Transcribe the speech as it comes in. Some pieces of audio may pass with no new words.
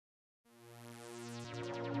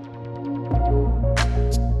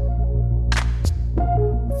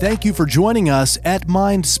Thank you for joining us at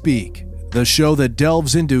MindSpeak, the show that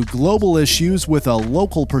delves into global issues with a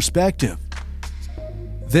local perspective.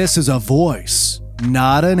 This is a voice,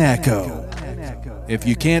 not an echo. If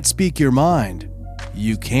you can't speak your mind,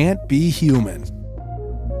 you can't be human.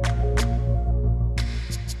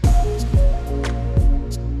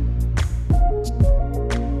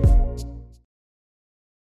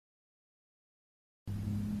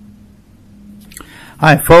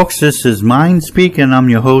 Hi folks, this is MindSpeak and I'm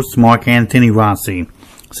your host, Mark Anthony Rossi.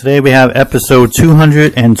 Today we have episode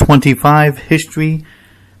 225, History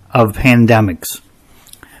of Pandemics.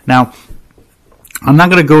 Now, I'm not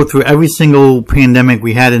going to go through every single pandemic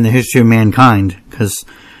we had in the history of mankind, because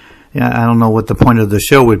I don't know what the point of the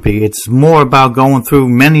show would be. It's more about going through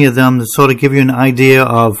many of them to sort of give you an idea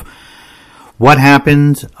of what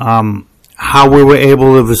happened, how we were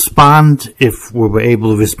able to respond, if we were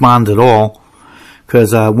able to respond at all.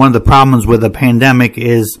 Because one of the problems with a pandemic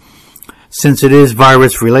is, since it is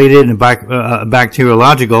virus related and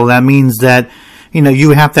bacteriological, that means that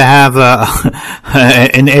you have to have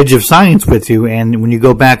an edge of science with you. And when you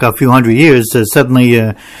go back a few hundred years,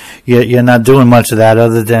 suddenly you're not doing much of that,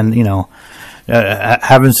 other than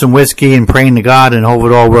having some whiskey and praying to God and hope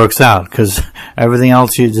it all works out. Because everything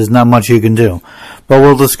else, there's not much you can do. But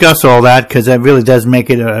we'll discuss all that, because that really does make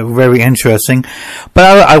it very interesting.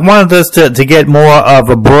 But I wanted us to get more of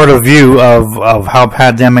a broader view of how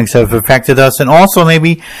pandemics have affected us, and also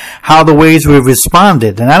maybe how the ways we've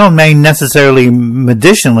responded. And I don't mean necessarily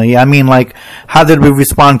medicinally. I mean, like, how did we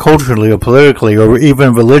respond culturally or politically or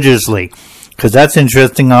even religiously? Because that's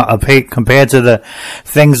interesting compared to the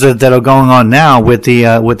things that are going on now with the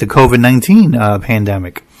COVID-19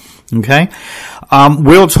 pandemic. Okay,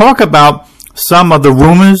 we'll talk about some of the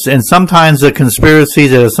rumors and sometimes the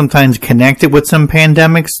conspiracies that are sometimes connected with some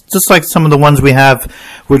pandemics, just like some of the ones we have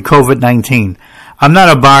with COVID-19. I'm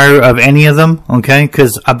not a buyer of any of them, okay,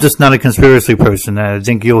 because I'm just not a conspiracy person. I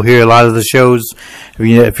think you'll hear a lot of the shows.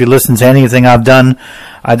 If you listen to anything I've done,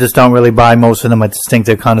 I just don't really buy most of them. I just think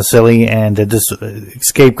they're kind of silly, and they're just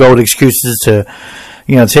scapegoat excuses to,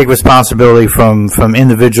 take responsibility from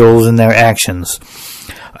individuals and their actions.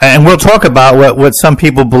 And we'll talk about what some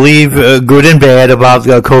people believe, good and bad, about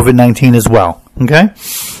COVID-19 as well, okay?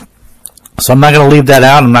 So I'm not going to leave that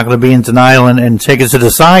out. I'm not going to be in denial and take it to the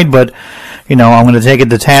side, but, I'm going to take it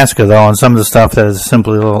to task, though, on some of the stuff that is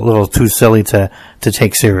simply a little too silly to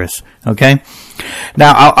take serious, okay?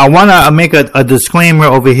 Now, I want to make a disclaimer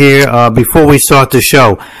over here before we start the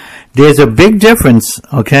show. There's a big difference,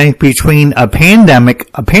 okay, between a pandemic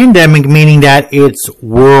meaning that it's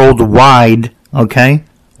worldwide, okay,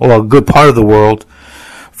 or a good part of the world,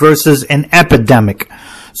 versus an epidemic.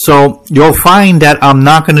 So you'll find that I'm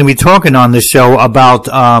not going to be talking on this show about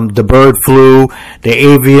the bird flu, the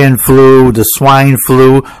avian flu, the swine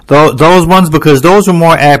flu, those ones, because those were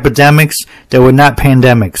more epidemics. They were not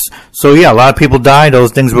pandemics. So yeah, a lot of people died.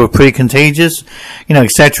 Those things were pretty contagious, et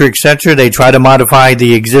cetera, et cetera. They try to modify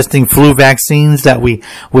the existing flu vaccines that we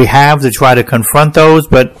have to try to confront those,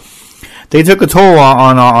 but they took a toll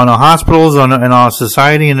on our hospitals, in our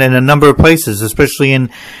society, and in a number of places, especially in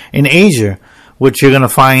Asia, which you're going to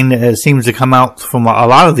find seems to come out from a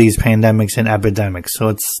lot of these pandemics and epidemics. So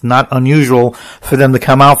it's not unusual for them to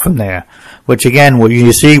come out from there. Which again, when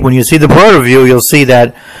you see the broader view, you'll see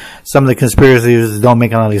that some of the conspiracies don't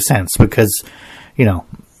make a lot of sense, because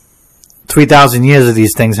 3,000 years of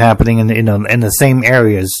these things happening in the same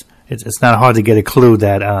areas. It's not hard to get a clue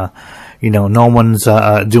that no one's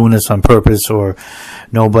doing this on purpose, or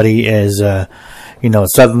nobody is,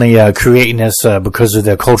 suddenly creating this because of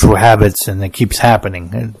their cultural habits, and it keeps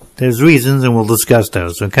happening. And there's reasons, and we'll discuss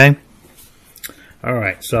those, okay? All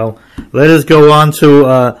right, so let us go on to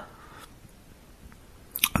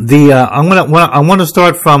I want to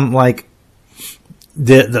start from like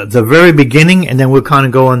the very beginning, and then we'll kind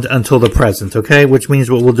of go on until the present, okay? Which means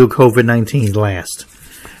we'll do COVID-19 last.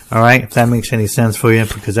 All right, if that makes any sense for you,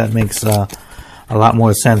 because that makes a lot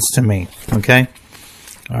more sense to me, okay?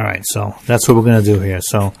 All right, so that's what we're going to do here.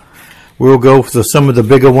 So we'll go for some of the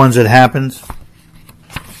bigger ones that happened,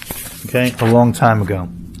 okay, a long time ago.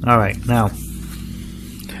 All right, now,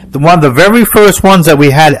 the very first ones that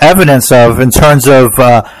we had evidence of in terms of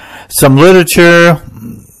some literature,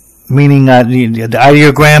 meaning the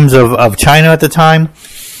ideograms of China at the time.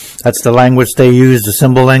 That's the language they use, the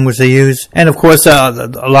symbol language they use. And of course, a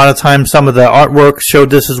lot of times some of the artwork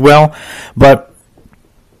showed this as well.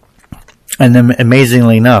 And then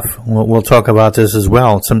amazingly enough, we'll talk about this as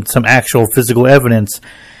well, some actual physical evidence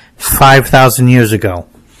 5,000 years ago.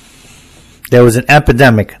 There was an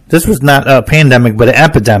epidemic. This was not a pandemic, but an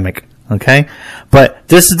epidemic. Okay? But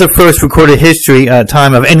this is the first recorded history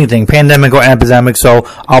time of anything, pandemic or epidemic, so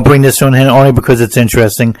I'll bring this one in only because it's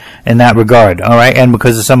interesting in that regard, all right, and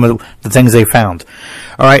because of some of the things they found.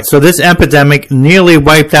 All right, so this epidemic nearly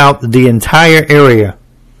wiped out the entire area,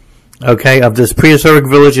 okay, of this prehistoric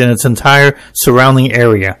village and its entire surrounding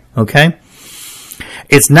area, okay?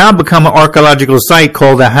 It's now become an archaeological site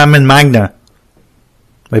called the Hammond Magna.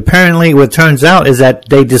 Apparently, what turns out is that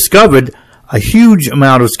they discovered a huge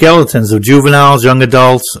amount of skeletons of juveniles, young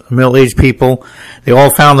adults, middle-aged people. They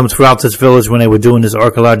all found them throughout this village when they were doing this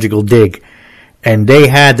archaeological dig. And they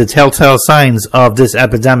had the telltale signs of this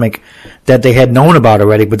epidemic that they had known about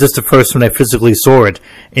already, but this is the first time they physically saw it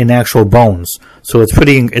in actual bones. So it's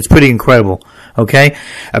pretty incredible. Okay?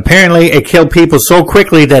 Apparently, it killed people so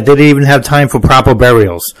quickly that they didn't even have time for proper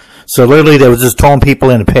burials. So literally, they were just throwing people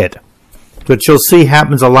in a pit. Which you'll see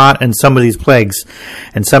happens a lot in some of these plagues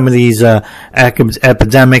and some of these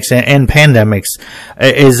epidemics and pandemics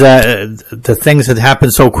is the things that happen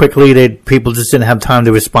so quickly that people just didn't have time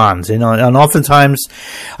to respond. You know, and oftentimes,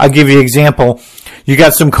 I'll give you an example. You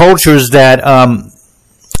got some cultures that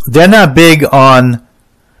they're not big on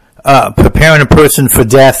preparing a person for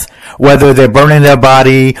death, whether they're burning their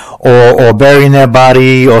body or burying their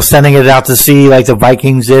body or sending it out to sea like the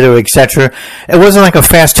Vikings did, or etc. It wasn't like a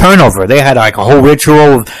fast turnover. They had like a whole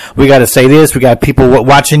ritual. We got to say this. We got people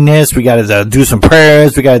watching this. We got to do some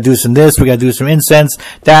prayers. We got to do some this. We got to do some incense.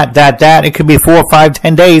 That. It could be 4, 5,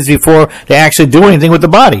 10 days before they actually do anything with the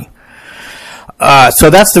body. So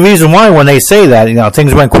that's the reason why when they say that, you know,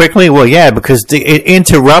 things went quickly. Well, yeah, because it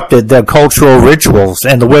interrupted their cultural rituals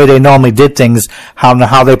and the way they normally did things,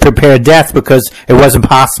 how they prepared death, because it wasn't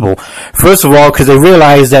possible. First of all, because they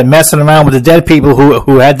realized that messing around with the dead people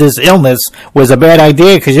who had this illness was a bad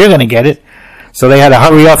idea, because you're going to get it. So they had to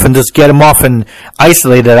hurry up and just get him off and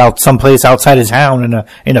isolate it out someplace outside his town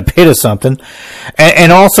in a pit or something. And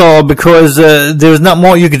also because there's not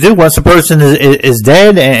more you can do once a person is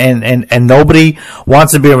dead and nobody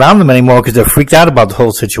wants to be around them anymore because they're freaked out about the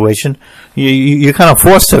whole situation. You're kind of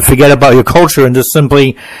forced to forget about your culture and just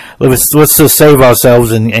simply let's just save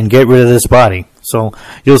ourselves and get rid of this body. So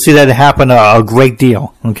you'll see that happen a great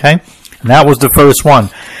deal. Okay, and that was the first one.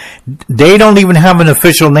 They don't even have an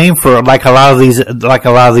official name for it, like a lot of these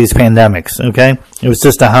pandemics. Okay, it was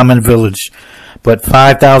just a Hammond village, but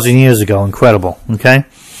 5,000 years ago. Incredible. Okay.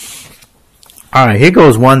 All right, here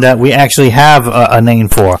goes one that we actually have a name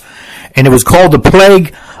for, and it was called the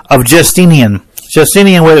Plague of Justinian.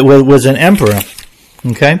 Justinian was an emperor.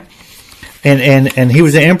 Okay, and he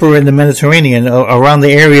was an emperor in the Mediterranean, around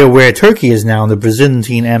the area where Turkey is now, the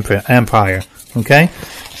Byzantine Empire. Okay,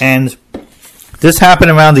 and this happened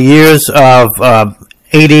around the years of AD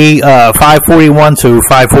 541 to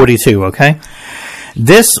 542, okay?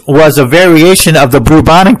 This was a variation of the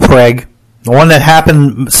bubonic plague, the one that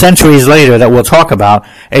happened centuries later that we'll talk about.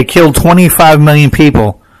 It killed 25 million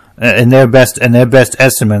people in their best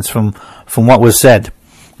estimates from what was said,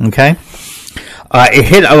 okay? It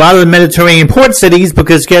hit a lot of the Mediterranean port cities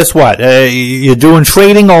because guess what? You're doing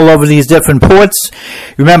trading all over these different ports.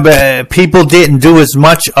 Remember, people didn't do as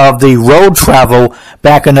much of the road travel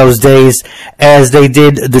back in those days as they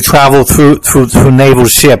did the travel through naval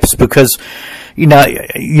ships, because you know,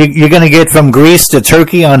 you're going to get from Greece to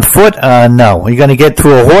Turkey on foot? No. You're going to get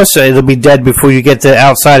through a horse, it'll be dead before you get to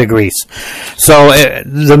outside of Greece. So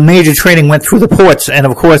the major trading went through the ports, and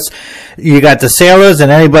of course, you got the sailors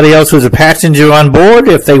and anybody else who's a passenger on board.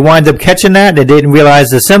 If they wind up catching that, they didn't realize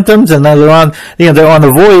the symptoms, and then they're on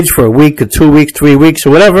the voyage for a week or 2 weeks, 3 weeks,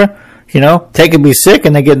 or whatever. You know, they can be sick,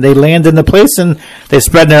 and they land in the place, and they're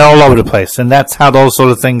spreading it all over the place, and that's how those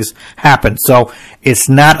sort of things happen. So it's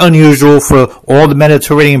not unusual for all the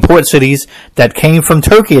Mediterranean port cities that came from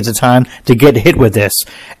Turkey at the time to get hit with this.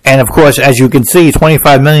 And of course, as you can see,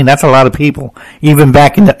 25 million, that's a lot of people, even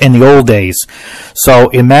back in the old days. So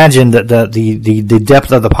imagine the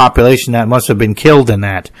depth of the population that must have been killed in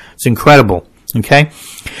that. It's incredible. Okay,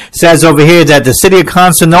 it says over here that the city of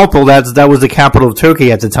Constantinople, that was the capital of Turkey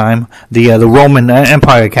at the time, the Roman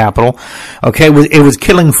Empire capital. Okay, it was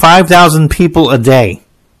killing 5,000 people a day.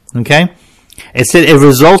 Okay, it said it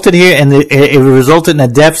resulted here, and it resulted in the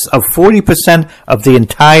deaths of 40% of the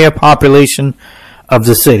entire population of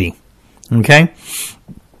the city. Okay,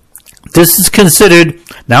 this is considered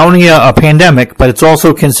not only a pandemic, but it's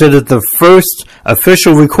also considered the first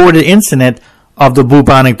official recorded incident of the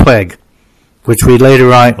bubonic plague, which we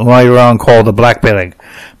later on call the Black Plague,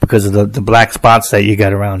 because of the black spots that you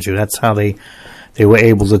got around you. That's how they were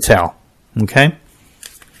able to tell. Okay?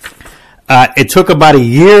 It took about a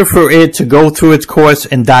year for it to go through its course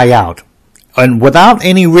and die out. And without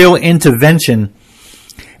any real intervention,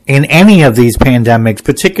 in any of these pandemics,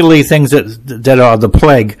 particularly things that are the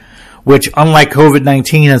plague, which unlike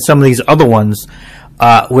COVID-19 and some of these other ones,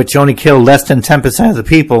 which only kill less than 10% of the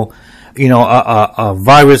people, a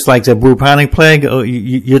virus like the bubonic plague,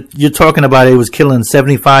 you're talking about it was killing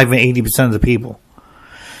 75 and 80% of the people.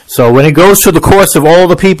 So when it goes through the course of all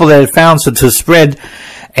the people that it found to spread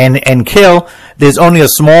and kill, there's only a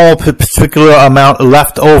small particular amount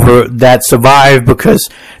left over that survive because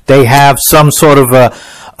they have some sort of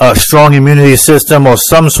a strong immunity system or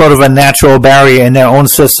some sort of a natural barrier in their own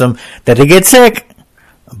system that they get sick,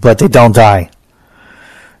 but they don't die.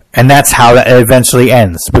 And that's how that eventually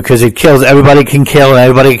ends, because it kills everybody can kill and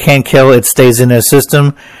everybody can't kill. It stays in their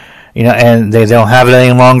system, and they don't have it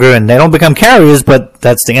any longer, and they don't become carriers, but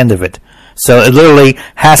that's the end of it. So it literally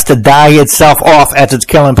has to die itself off as it's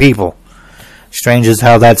killing people. Strange as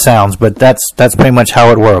how that sounds, but that's pretty much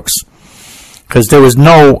how it works. Because there was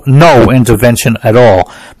no intervention at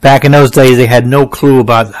all. Back in those days, they had no clue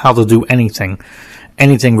about how to do anything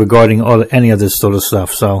regarding any of this sort of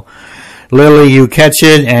stuff. So literally, you catch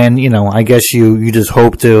it, and I guess you just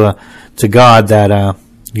hope to God that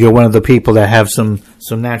you're one of the people that have some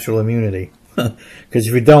natural immunity. Because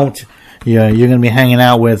if you don't, you're going to be hanging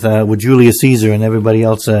out with Julius Caesar and everybody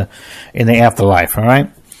else in the afterlife. All right.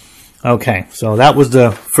 Okay, so that was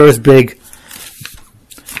the first big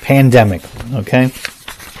pandemic. Okay.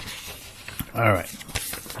 All right.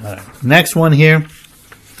 Next one here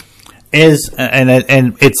is, and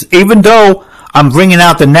it's, even though I'm bringing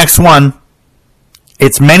out the next one,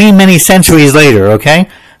 it's many, many centuries later. Okay,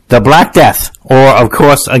 the Black Death, or of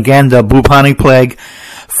course, again, the bubonic plague,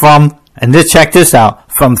 check this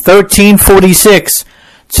out, from 1346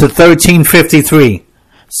 to 1353.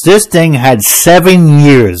 This thing had 7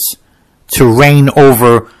 years to reign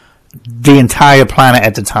over the entire planet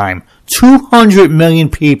at the time. 200 million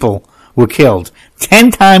people were killed,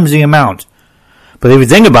 10 times the amount. But if you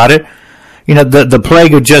think about it, the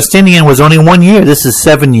plague of Justinian was only 1 year. This is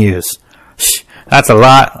 7 years. That's a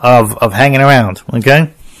lot of hanging around. Okay.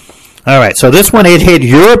 All right. So this one, it hit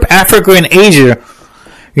Europe, Africa, and Asia.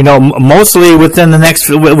 Mostly within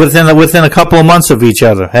a couple of months of each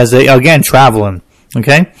other, as they again traveling.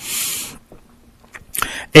 Okay.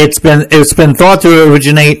 It's been thought to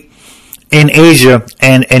originate in Asia,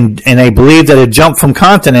 and they believe that it jumped from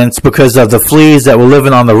continents because of the fleas that were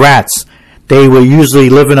living on the rats. They were usually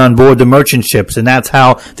living on board the merchant ships, and that's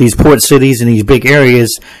how these port cities and these big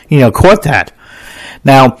areas, caught that.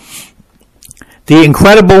 Now, the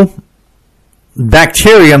incredible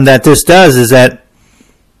bacterium that this does is that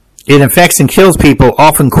it infects and kills people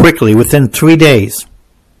often quickly, within 3 days.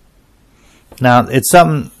 Now, it's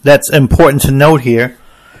something that's important to note here,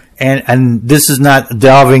 and this is not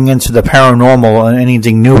delving into the paranormal or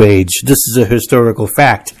anything New Age. This is a historical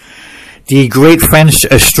fact. The great French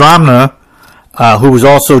astronomer, who was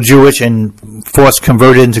also Jewish and forced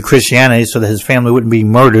converted into Christianity so that his family wouldn't be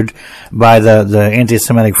murdered by the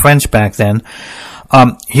anti-Semitic French back then,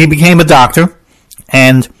 he became a doctor,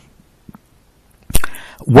 and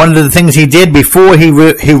one of the things he did before he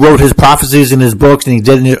wrote his prophecies in his books and he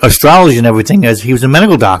did astrology and everything is he was a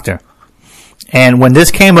medical doctor. And when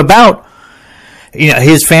this came about,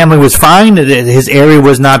 his family was fine. His area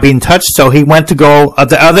was not being touched, so he went to go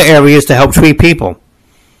to other areas to help treat people.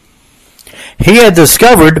 He had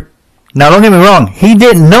discovered, now don't get me wrong, he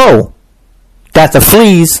didn't know that the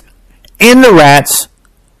fleas in the rats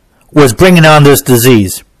was bringing on this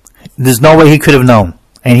disease. There's no way he could have known.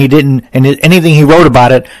 And he didn't, and anything he wrote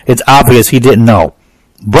about it, it's obvious he didn't know.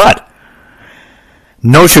 But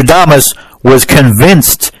Nostradamus was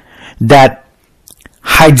convinced that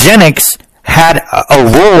hygienics had a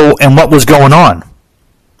role in what was going on.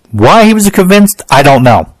 Why he was convinced, I don't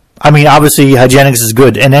know. I mean, obviously, hygienics is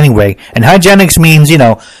good in any way. And hygienics means,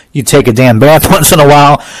 you take a damn bath once in a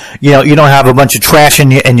while. You don't have a bunch of trash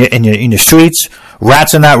in your streets.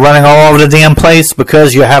 Rats are not running all over the damn place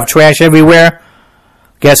because you have trash everywhere.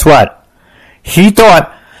 Guess what? He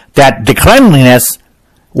thought that the cleanliness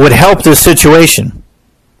would help this situation.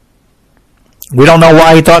 We don't know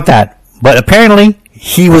why he thought that, but apparently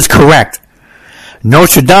he was correct.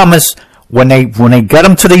 Nostradamus, when they got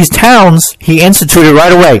him to these towns, he instituted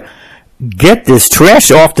right away, get this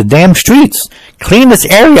trash off the damn streets. Clean this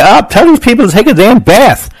area up. Tell these people to take a damn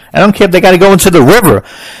bath. I don't care if they got to go into the river.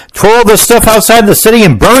 Throw all this stuff outside the city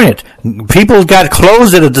and burn it. People got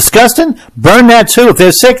clothes that are disgusting. Burn that too. If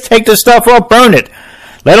they're sick, take the stuff off, burn it.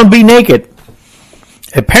 Let them be naked.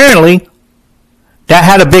 Apparently, that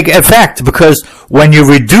had a big effect because when you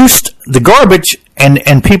reduced the garbage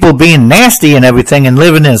and people being nasty and everything and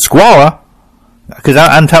living in squalor, because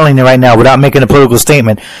I'm telling you right now, without making a political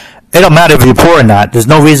statement, It don't matter if you're poor or not. There's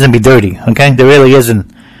no reason to be dirty, okay? There really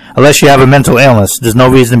isn't. Unless you have a mental illness, there's no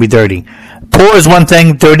reason to be dirty. Poor is one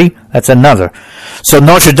thing, dirty, that's another. So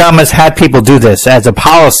Notre Dame has had people do this as a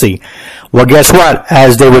policy. Well, guess what?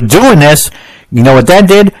 As they were doing this, you know what that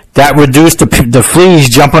did? That reduced the fleas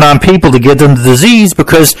jumping on people to give them the disease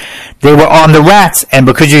because they were on the rats. And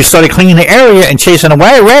because you started cleaning the area and chasing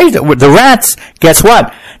away the rats, guess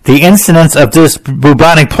what? The incidence of this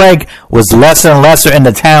bubonic plague was lesser and lesser in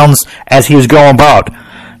the towns as he was going about.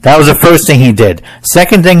 That was the first thing he did.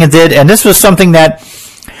 Second thing he did, and this was something that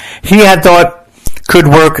he had thought could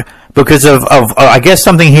work because of I guess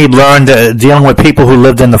something he learned dealing with people who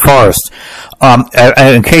lived in the forest.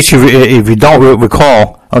 In case if you don't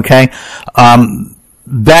recall, okay,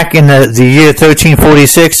 back in the year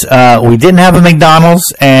 1346, we didn't have a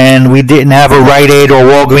McDonald's and we didn't have a Rite Aid or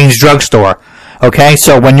Walgreens drugstore. Okay,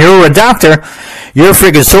 so when you're a doctor, you're a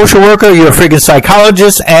friggin' social worker, you're a friggin'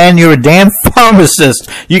 psychologist, and you're a damn pharmacist.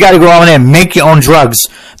 You got to go on there and make your own drugs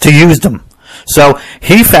to use them. So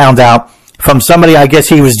he found out from somebody I guess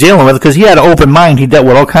he was dealing with, because he had an open mind, he dealt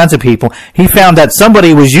with all kinds of people. He found that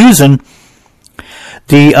somebody was using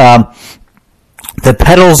the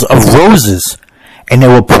petals of roses, and they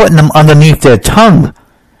were putting them underneath their tongue.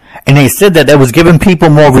 And they said that was giving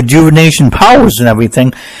people more rejuvenation powers and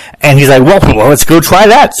everything. And he's like, well, let's go try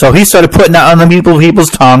that. So he started putting that on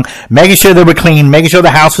people's tongue, making sure they were clean, making sure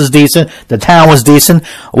the house was decent, the town was decent.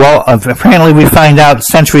 Well, apparently we find out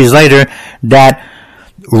centuries later that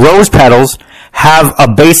rose petals have a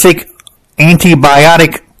basic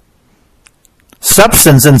antibiotic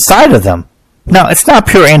substance inside of them. Now, it's not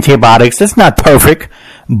pure antibiotics. It's not perfect,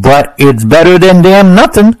 but it's better than damn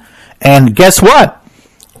nothing. And guess what?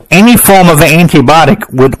 Any form of an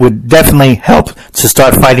antibiotic would definitely help to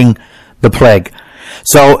start fighting the plague.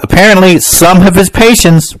 So apparently some of his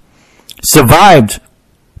patients survived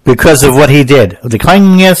because of what he did. The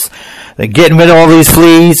cleanliness, getting rid of all these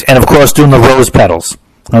fleas, and of course doing the rose petals.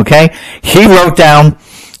 Okay? He wrote down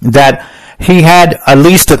that he had at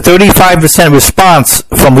least a 35% response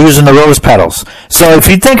from using the rose petals. So if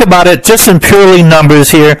you think about it, just in purely numbers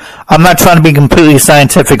here, I'm not trying to be completely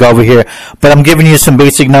scientific over here, but I'm giving you some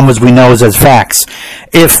basic numbers we know as facts.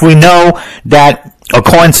 If we know that,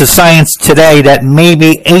 according to science today, that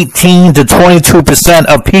maybe 18 to 22%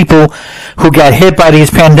 of people who got hit by these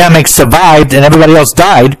pandemics survived and everybody else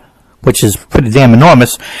died, which is pretty damn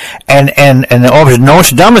enormous, and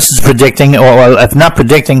Nostradamus is predicting, or if not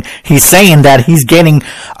predicting, he's saying that he's getting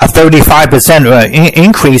a 35%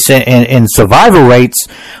 increase in survival rates.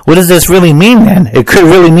 What does this really mean then? It could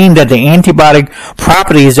really mean that the antibiotic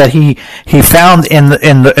properties that he found in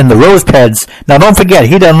the rose peds. Now don't forget,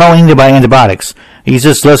 he doesn't know anything about antibiotics. He's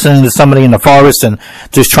just listening to somebody in the forest and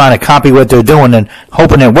just trying to copy what they're doing and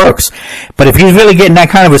hoping it works. But if he's really getting that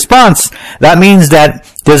kind of response, that means that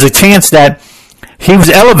there's a chance that he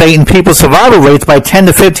was elevating people's survival rates by 10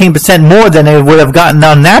 to 15% more than they would have gotten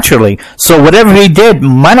done naturally. So whatever he did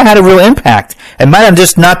might have had a real impact. It might have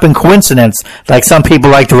just not been coincidence, like some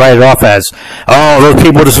people like to write it off as, oh, those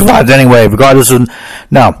people would have survived anyway, regardless of...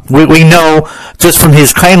 No, we know just from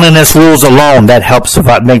his cleanliness rules alone that helps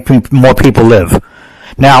make more people live.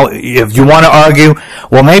 Now, if you want to argue,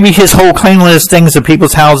 well, maybe his whole cleanliness things in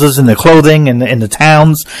people's houses and the clothing and in the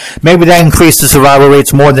towns, maybe that increased the survival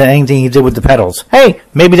rates more than anything he did with the petals. Hey,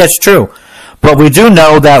 maybe that's true. But we do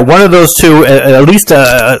know that one of those two, at least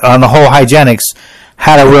on the whole hygienics,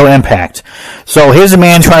 had a real impact. So here's a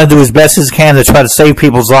man trying to do his best as he can to try to save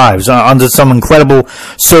people's lives under some incredible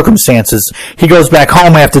circumstances. He goes back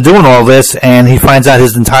home after doing all this, and he finds out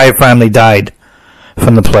his entire family died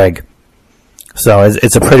from the plague. So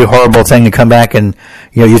it's a pretty horrible thing to come back and,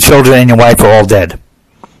 your children and your wife are all dead.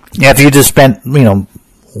 After you just spent,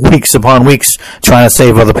 weeks upon weeks trying to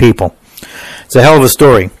save other people. It's a hell of a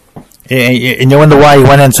story. And you wonder why he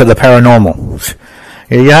went into the paranormal.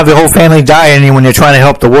 You have the whole family dying when you're trying to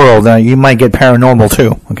help the world. You might get paranormal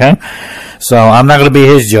too, okay? So I'm not going to be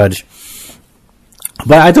his judge.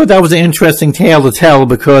 But I thought that was an interesting tale to tell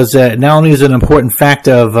because not only is it an important fact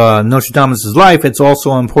of Notre Dame's life, it's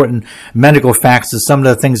also an important medical facts of some of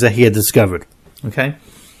the things that he had discovered. Okay?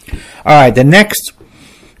 All right, the next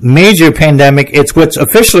major pandemic, it's what's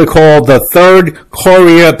officially called the Third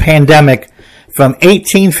Cholera Pandemic from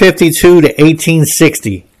 1852 to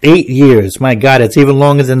 1860. 8 years. My God, it's even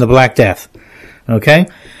longer than the Black Death. Okay?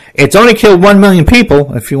 It's only killed 1 million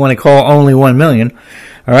people, if you want to call only 1 million.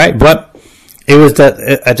 All right? But it was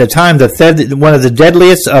at the time one of the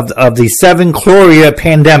deadliest of the 7 cholera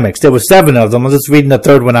pandemics. There were 7 of them. I'm just reading the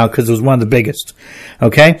third one out because it was one of the biggest.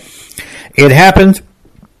 Okay? It happened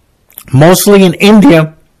mostly in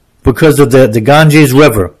India because of the Ganges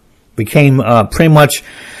River. became pretty much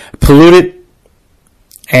polluted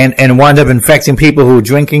and wound up infecting people who were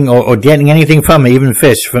drinking or getting anything from it, even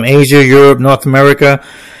fish, from Asia, Europe, North America,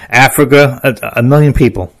 Africa, a million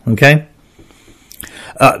people, okay?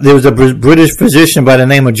 There was a British physician by the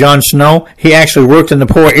name of John Snow. He actually worked in the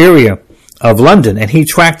poor area of London, and he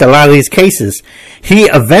tracked a lot of these cases. He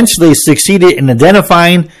eventually succeeded in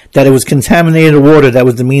identifying that it was contaminated water that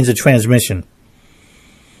was the means of transmission.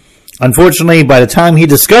 Unfortunately, by the time he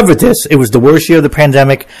discovered this, it was the worst year of the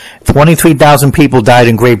pandemic. 23,000 people died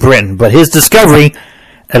in Great Britain. But his discovery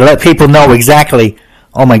had let people know exactly,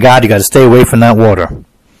 oh my God, you got to stay away from that water.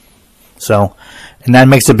 So, and that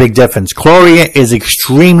makes a big difference. Chloria is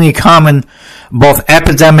extremely common, both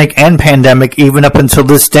epidemic and pandemic, even up until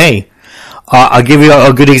this day. I'll give you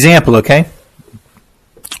a good example, okay?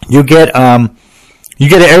 You get an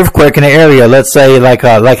earthquake in an area, let's say like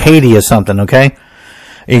Haiti or something, okay?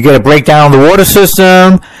 You get a breakdown of the water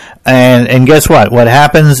system, and guess what? What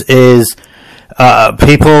happens is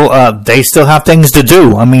people, they still have things to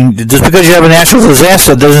do. I mean, just because you have a natural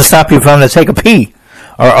disaster doesn't stop you from to take a pee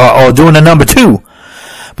or doing a number two.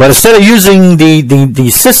 But instead of using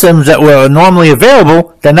the systems that were normally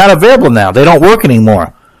available, they're not available now. They don't work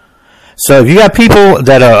anymore. So if you got people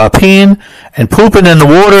that are peeing and pooping in the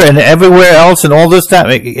water and everywhere else and all this stuff,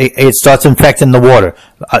 it starts infecting the water.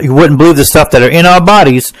 You wouldn't believe the stuff that are in our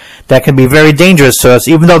bodies that can be very dangerous to us,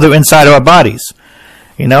 even though they're inside our bodies.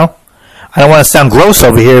 You know? I don't want to sound gross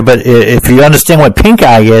over here, but if you understand what pink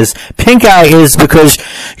eye is because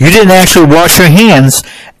you didn't actually wash your hands,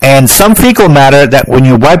 and some fecal matter that when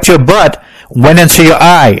you wiped your butt went into your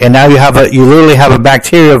eye, and now you literally have a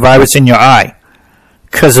bacteria virus in your eye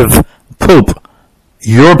because of poop,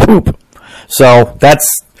 your poop. So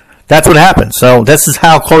that's what happens. So this is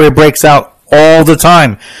how chloria breaks out all the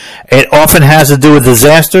time. It often has to do with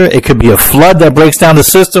disaster. It could be a flood that breaks down the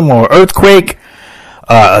system, or earthquake,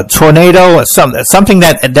 a tornado, something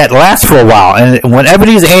that lasts for a while. And whenever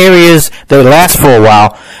these areas they last for a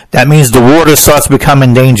while, that means the water starts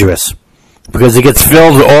becoming dangerous because it gets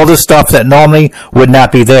filled with all the stuff that normally would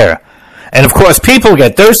not be there. And of course, people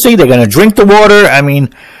get thirsty. They're going to drink the water. I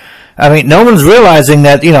mean, no one's realizing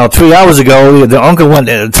that, 3 hours ago, the uncle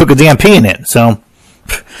took a damn pee in it. So,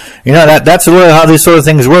 that's really how these sort of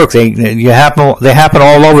things work. They happen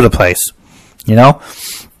all over the place.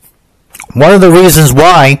 One of the reasons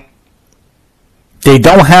why they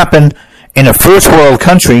don't happen in a first world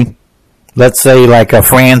country, let's say like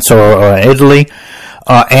France or Italy,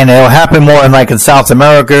 and it'll happen more in South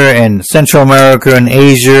America and Central America and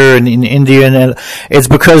Asia and in India, and it's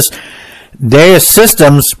because their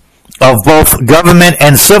systems of both government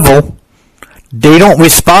and civil, they don't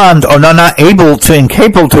respond, or they're not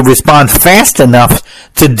incapable to respond fast enough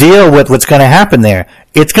to deal with what's going to happen there.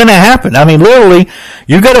 It's going to happen. I mean, literally,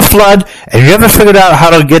 you get a flood, and you haven't figured out how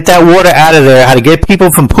to get that water out of there, how to get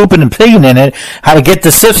people from pooping and peeing in it, how to get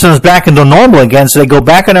the systems back into normal again so they go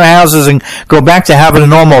back in their houses and go back to having a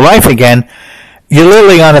normal life again. You're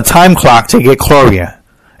literally on a time clock to get chloria.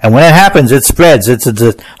 And when it happens, it spreads. It's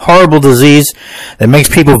a horrible disease that makes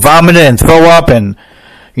people vomit and throw up and,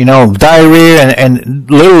 diarrhea, and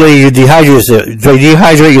literally you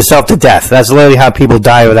dehydrate yourself to death. That's literally how people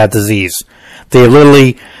die of that disease. They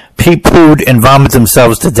literally pee-pooed and vomit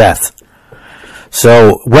themselves to death.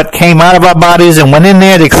 So what came out of our bodies and went in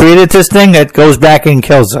there, they created this thing that goes back and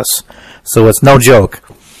kills us. So it's no joke.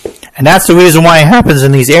 And that's the reason why it happens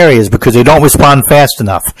in these areas, because they don't respond fast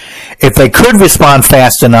enough. If they could respond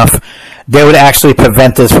fast enough, they would actually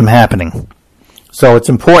prevent this from happening. So it's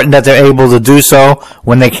important that they're able to do so.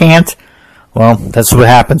 When they can't, well, that's what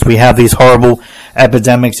happens. We have these horrible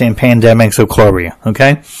epidemics and pandemics of chloria.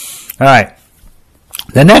 Okay? All right.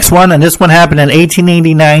 The next one, and this one happened in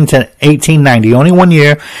 1889 to 1890, only 1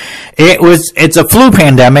 year. It's a flu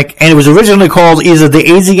pandemic, and it was originally called either the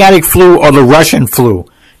Asiatic flu or the Russian flu.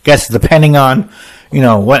 Guess depending on,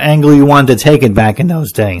 what angle you wanted to take it back in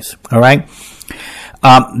those days. All right.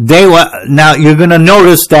 Now you're going to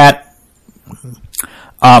notice that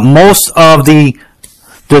most of the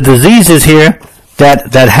diseases here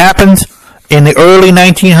that happened in the early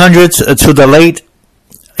 1900s to the late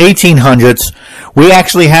 1800s, we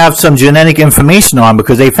actually have some genetic information on,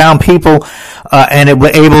 because they found people and it were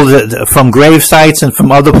able to, from grave sites and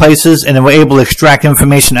from other places, and they were able to extract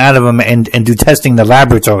information out of them and do testing in the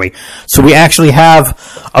laboratory. So we actually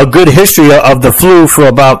have a good history of the flu for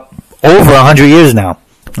about over 100 years now.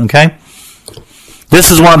 Okay,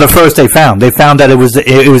 this is one of the first they found. They found that it was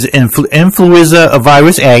influenza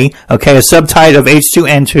virus A. Okay, a subtype of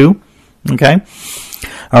H2N2. Okay,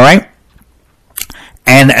 all right.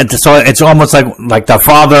 And so it's almost like the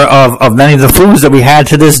father of many of the flus that we had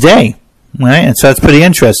to this day. Right? And so that's pretty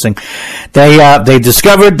interesting. They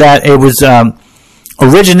discovered that it was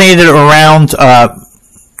originated around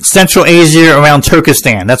Central Asia, around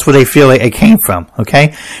Turkestan. That's where they feel it came from.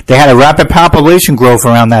 Okay, they had a rapid population growth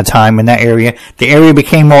around that time in that area. The area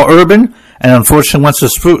became more urban, and unfortunately, once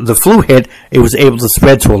the flu hit, it was able to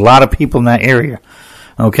spread to a lot of people in that area.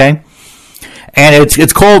 Okay, and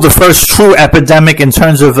it's called the first true epidemic in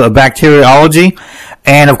terms of bacteriology.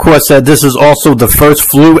 And of course, this is also the first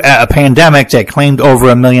flu pandemic that claimed over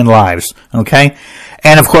 1 million lives. Okay,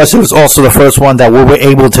 and of course, it was also the first one that we were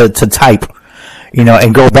able to type,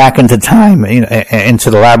 and go back into time, into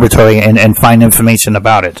the laboratory and find information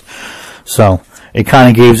about it. So it kind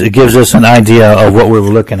of gives us an idea of what we were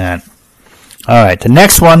looking at. All right, the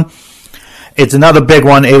next one, it's another big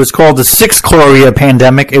one. It was called the Sixth Cholera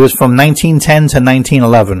Pandemic. It was from 1910 to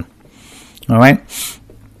 1911. All right.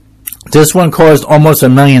 This one caused almost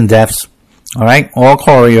 1 million deaths. All right, all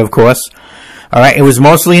cholera, of course. All right, it was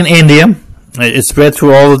mostly in India. It spread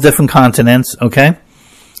through all the different continents. Okay.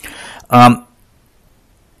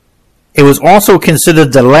 It was also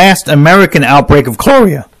considered the last American outbreak of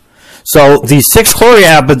cholera. So the Sixth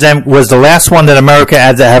Cholera epidemic was the last one that America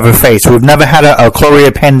had to ever face. We've never had a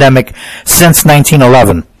cholera pandemic since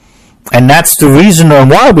 1911. And that's the reason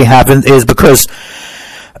why we haven't, is because,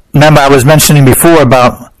 remember I was mentioning before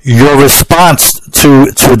about your response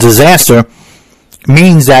to a disaster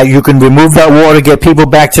means that you can remove that water, get people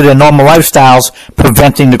back to their normal lifestyles,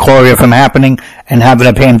 preventing the cholera from happening and having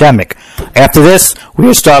a pandemic. After this, we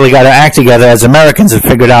got to act together as Americans and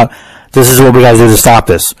figured out this is what we got to do to stop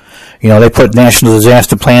this. They put national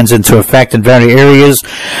disaster plans into effect in various areas.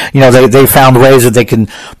 They found ways that they can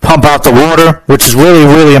pump out the water, which is really,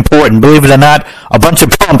 really important. Believe it or not, a bunch of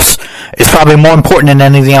pumps is probably more important than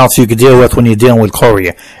anything else you could deal with when you're dealing with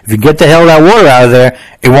cholera. If you get the hell of that water out of there,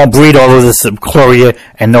 it won't breed all of this cholera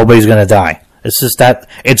and nobody's going to die. It's just that,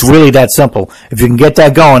 it's really that simple. If you can get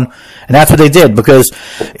that going, and that's what they did, because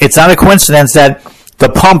it's not a coincidence that the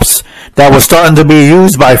pumps that were starting to be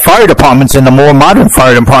used by fire departments in the more modern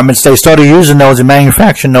fire departments, they started using those and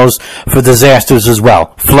manufacturing those for disasters as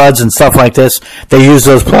well. Floods and stuff like this, they use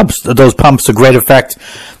those pumps to great effect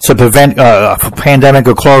to prevent a pandemic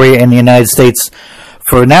of cholera in the United States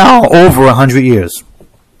for now over 100 years.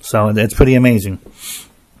 So it's pretty amazing.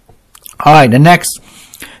 All right, the next,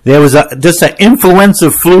 there was just an influenza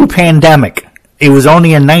flu pandemic. It was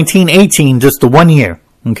only in 1918, just the 1 year.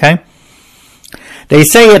 Okay. They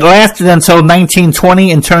say it lasted until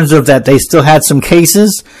 1920 in terms of that they still had some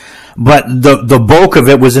cases, but the bulk of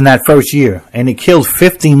it was in that first year, and it killed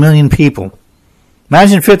 50 million people.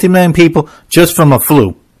 Imagine 50 million people just from a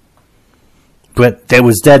flu. But that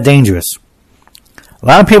was that dangerous. A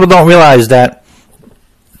lot of people don't realize that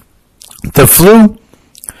the flu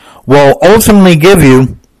will ultimately give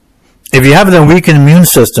you, if you have a weakened immune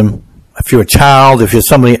system, if you're a child, if you're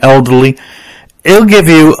somebody elderly, it'll give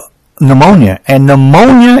you pneumonia. And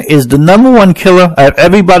pneumonia is the number one killer of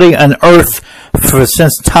everybody on earth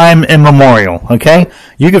since time immemorial. Okay?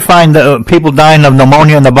 You can find people dying of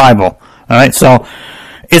pneumonia in the Bible. Alright? So,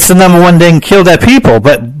 it's the number one thing kill that people.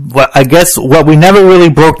 But I guess what we never really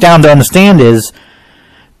broke down to understand is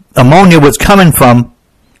pneumonia was coming from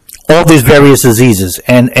all these various diseases,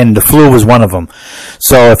 and the flu was one of them.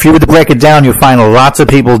 So if you were to break it down, you'll find lots of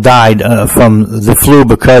people died from the flu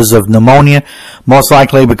because of pneumonia, most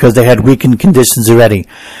likely because they had weakened conditions already.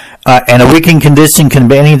 And a weakened condition can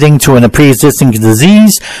be anything to a pre-existing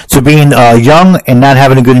disease, to being young and not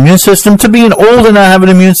having a good immune system, to being old and not having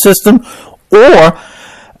an immune system, or,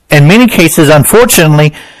 in many cases,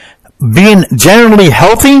 unfortunately, being generally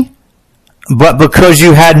healthy, but because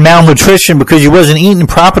you had malnutrition, because you wasn't eating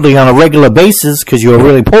properly on a regular basis, because you were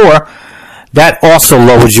really poor, that also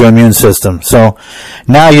lowers your immune system. So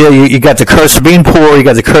now you got the curse of being poor, you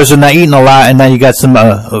got the curse of not eating a lot, and now you got some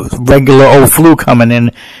regular old flu coming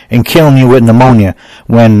in and killing you with pneumonia,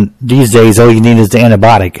 when these days all you need is the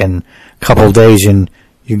antibiotic, and a couple of days and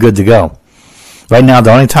you're good to go. Right now,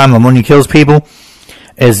 the only time pneumonia kills people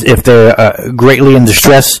is if they're greatly in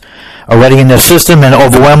distress already in their system and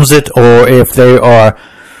overwhelms it, or if they are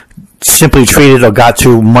simply treated or got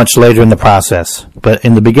to much later in the process. But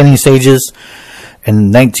in the beginning stages,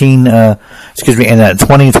 in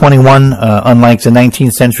 2021, unlike the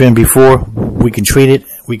 19th century and before, we can treat it.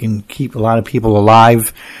 We can keep a lot of people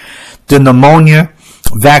alive. The pneumonia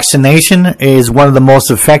vaccination is one of the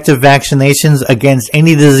most effective vaccinations against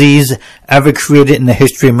any disease ever created in the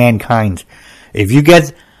history of mankind. If you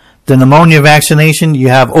get the pneumonia vaccination, you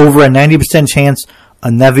have over a 90% chance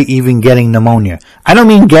of never even getting pneumonia. I don't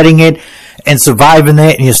mean getting it and surviving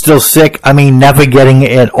it, and you're still sick. I mean, never getting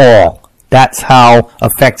it at all. That's how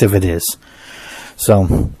effective it is.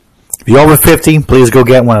 So, if you're over 50, please go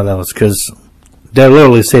get one of those, because they'll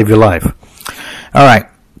literally save your life. All right.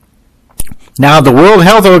 Now, the World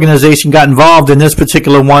Health Organization got involved in this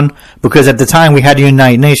particular one because at the time we had the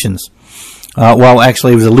United Nations. Well,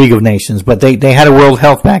 actually, it was the League of Nations, but they had a World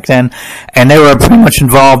Health back then, and they were pretty much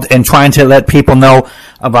involved in trying to let people know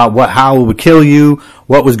about how it would kill you,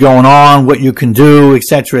 what was going on, what you can do,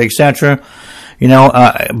 etc., etc. You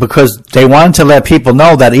know, because they wanted to let people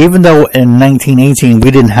know that even though in 1918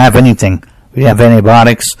 we didn't have anything, we didn't have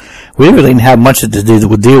antibiotics, we really didn't have much to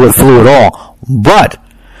deal with flu at all, but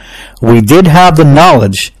we did have the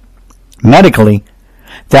knowledge, medically,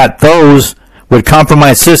 that those with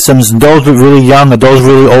compromised systems and those with really young or those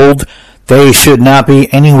really old, they should not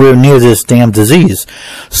be anywhere near this damn disease.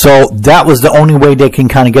 So that was the only way they can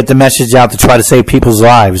kind of get the message out to try to save people's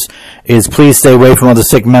lives, is please stay away from other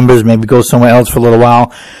sick members, maybe go somewhere else for a little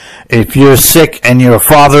while. If you're sick and you're a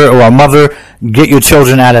father or a mother, get your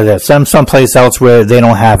children out of there. Send them someplace else where they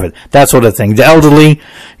don't have it. That sort of thing. The elderly,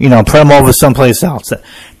 you know, put them over someplace else.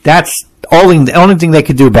 That's the only thing they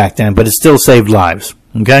could do back then, but it still saved lives.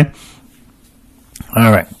 Okay? All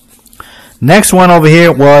right. Next one over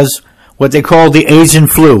here was what they called the Asian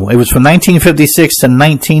flu. It was from 1956 to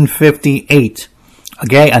 1958.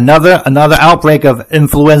 Okay? Another outbreak of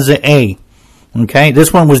influenza A. Okay?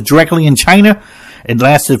 This one was directly in China. It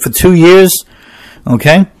lasted for 2 years.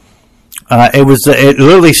 Okay? It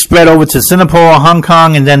literally spread over to Singapore, Hong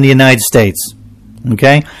Kong, and then the United States.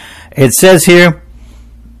 Okay? It says here,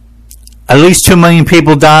 at least 2 million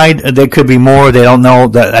people died. There could be more. They don't know.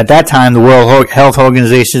 At that time, the World Health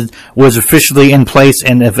Organization was officially in place,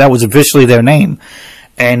 and if that was officially their name,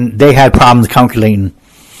 and they had problems calculating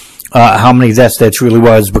how many deaths there truly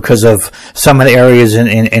was because of some of the areas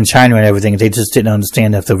in China and everything. They just didn't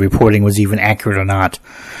understand if the reporting was even accurate or not.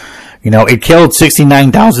 You know, it killed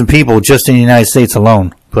 69,000 people just in the United States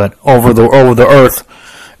alone, but over the earth,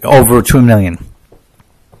 over 2 million.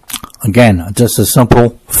 Again, just a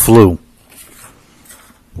simple flu.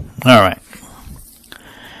 All right.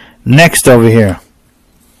 Next over here,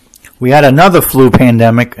 we had another flu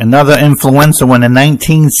pandemic, another influenza one in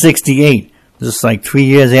 1968. This is like 3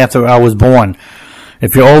 years after I was born.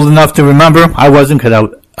 If you're old enough to remember, I wasn't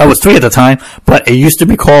because I was 3 at the time, but it used to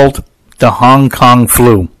be called the Hong Kong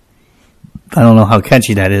flu. I don't know how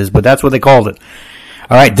catchy that is, but that's what they called it.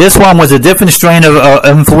 All right, this one was a different strain of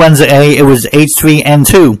influenza A. It was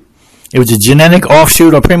H3N2. It was a genetic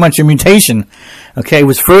offshoot or pretty much a mutation. Okay, it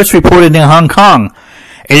was first reported in Hong Kong.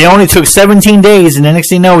 It only took 17 days, and the next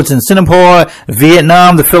thing you know, it's in Singapore,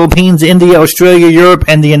 Vietnam, the Philippines, India, Australia, Europe,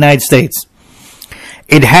 and the United States.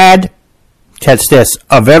 It had, catch this,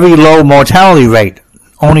 a very low mortality rate,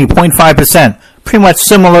 only 0.5%, pretty much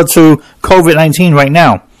similar to COVID-19 right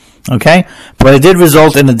now. Okay, but it did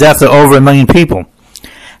result in the death of over 1 million people.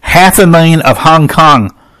 500,000 of Hong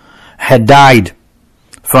Kong had died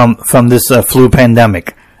from this flu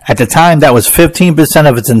pandemic. At the time, that was 15%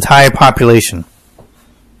 of its entire population.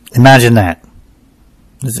 Imagine that.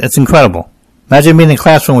 It's incredible. Imagine being in a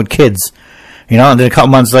classroom with kids, you know, and then a couple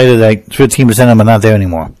months later, like 15% of them are not there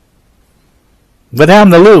anymore. What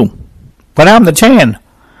happened to Lou? What happened to Chan?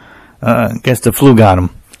 I guess the flu got him.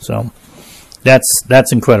 So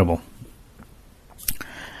that's incredible.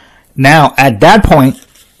 Now, at that point,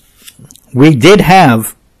 we did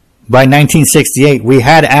have, by 1968, we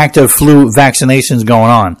had active flu vaccinations going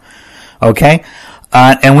on. Okay?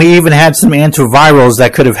 And we even had some antivirals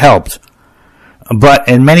that could have helped. But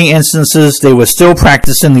in many instances, they were still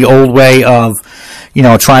practicing the old way of, you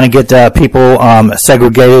know, trying to get people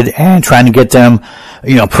segregated and trying to get them,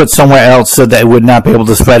 you know, put somewhere else so that they would not be able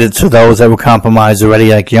to spread it to those that were compromised already,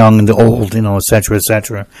 like young and the old, you know, et cetera, et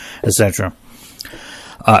cetera, et cetera.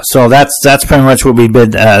 So that's pretty much what we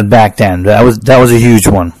did back then. That was a huge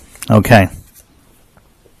one. Okay.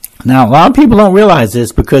 Now, a lot of people don't realize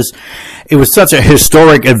this because it was such a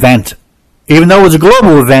historic event. Even though it was a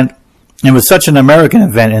global event, it was such an American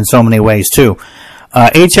event in so many ways, too.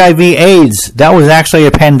 HIV/AIDS, that was actually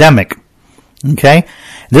a pandemic. Okay?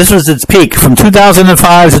 This was its peak from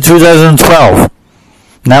 2005 to 2012.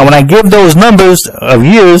 Now, when I give those numbers of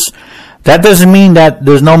years, that doesn't mean that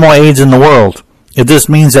there's no more AIDS in the world. It just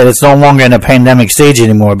means that it's no longer in a pandemic stage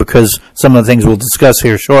anymore because some of the things we'll discuss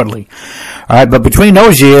here shortly. All right, but between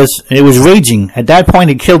those years, it was raging. At that point,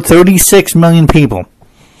 it killed 36 million people.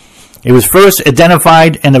 It was first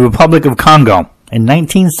identified in the Republic of Congo in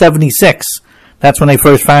 1976. That's when they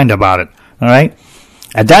first found about it. All right?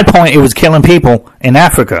 At that point, it was killing people in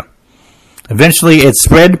Africa. Eventually, it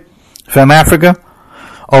spread from Africa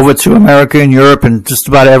over to America and Europe and just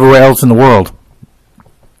about everywhere else in the world.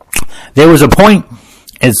 There was a point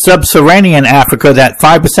in sub-Saharan Africa that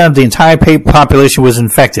 5% of the entire population was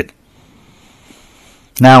infected.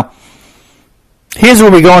 Now, here's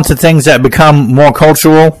where we go into things that become more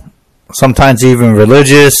cultural, sometimes even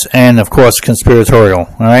religious, and of course conspiratorial.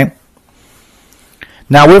 All right.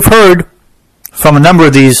 Now, we've heard from a number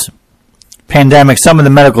of these pandemics, some of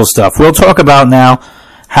the medical stuff. We'll talk about now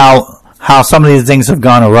how some of these things have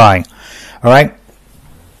gone awry. All right.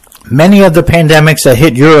 Many of the pandemics that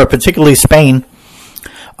hit Europe, particularly Spain,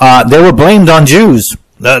 they were blamed on Jews.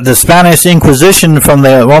 The Spanish Inquisition from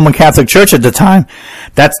the Roman Catholic Church at the time,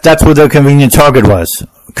 that's what their convenient target was.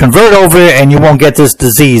 Convert over and you won't get this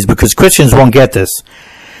disease because Christians won't get this.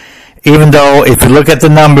 Even though if you look at the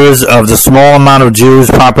numbers of the small amount of Jews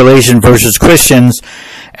population versus Christians,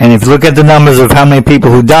 and if you look at the numbers of how many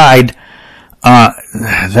people who died,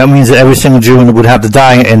 that means that every single Jew would have to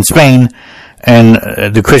die in Spain, and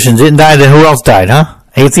the Christians didn't die, then who else died, huh?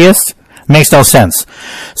 Atheists? Makes no sense.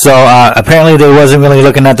 So apparently they wasn't really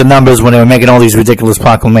looking at the numbers when they were making all these ridiculous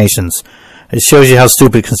proclamations. It shows you how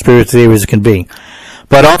stupid conspiracy theories can be.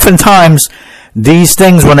 But oftentimes, these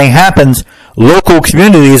things, when they happened, local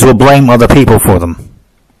communities will blame other people for them.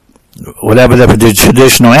 Whatever the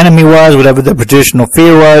traditional enemy was, whatever the traditional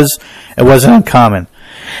fear was, it wasn't uncommon.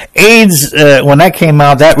 AIDS, when that came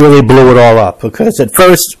out, that really blew it all up. Because at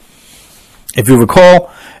first, if you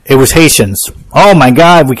recall, it was Haitians. Oh my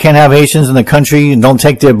God, we can't have Haitians in the country and don't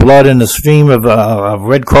take their blood in the stream of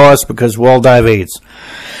Red Cross because we'll all die of AIDS.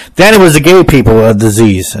 Then it was the gay people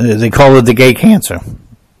disease. They call it the gay cancer.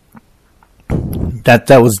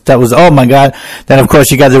 That was oh my God. Then of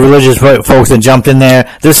course you got the religious folks that jumped in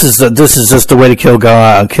there. This is just the way to kill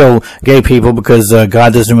gay people because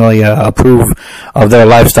God doesn't really approve of their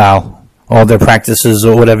lifestyle or their practices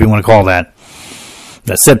or whatever you want to call that.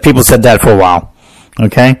 People said that for a while.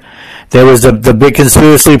 Okay, there was the big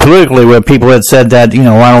conspiracy politically where people had said that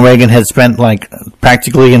Ronald Reagan had spent like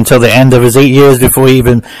practically until the end of his 8 years before he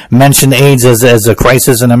even mentioned AIDS as a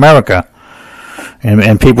crisis in America,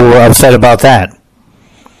 and people were upset about that.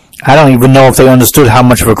 I don't even know if they understood how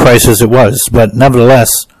much of a crisis it was, but nevertheless,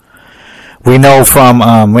 we know from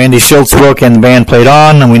Randy Schultz's book and the band Played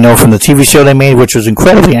On, and we know from the TV show they made, which was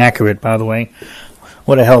incredibly accurate, by the way.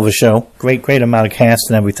 What a hell of a show. Great amount of cast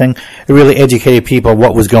and everything. It really educated people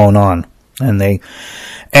what was going on. And you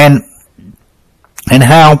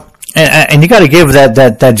gotta give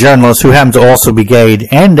that journalist who happened to also be gay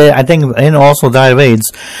and I think and also died of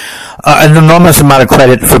AIDS, an enormous amount of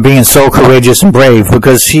credit for being so courageous and brave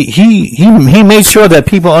because he made sure that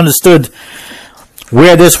people understood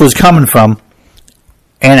where this was coming from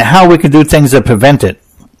and how we could do things to prevent it.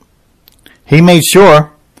 He made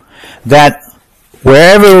sure that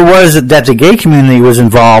wherever it was that the gay community was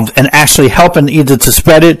involved and actually helping either to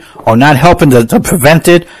spread it or not helping to prevent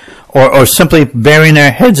it or simply burying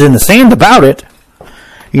their heads in the sand about it,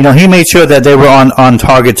 he made sure that they were on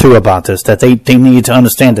target too about this, that they needed to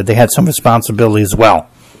understand that they had some responsibility as well.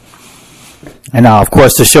 And now, of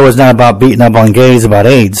course, the show is not about beating up on gays about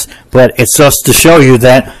AIDS, but it's just to show you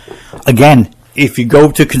that, again, if you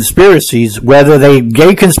go to conspiracies, whether they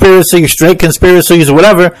gay conspiracies, straight conspiracies, or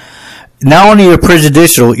whatever, not only are you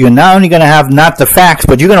prejudicial, you're not only going to have not the facts,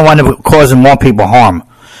 but you're going to wind up causing more people harm.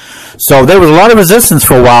 So there was a lot of resistance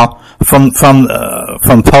for a while from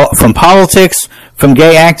politics, from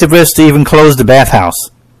gay activists to even close the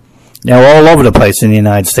bathhouse. They were all over the place in the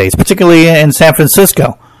United States, particularly in San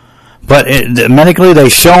Francisco. But medically,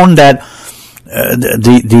 they've shown that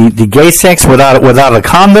the gay sex without a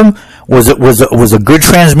condom was a good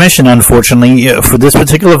transmission, unfortunately, for this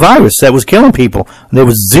particular virus that was killing people. There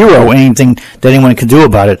was zero anything that anyone could do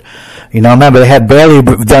about it. Remember, they had barely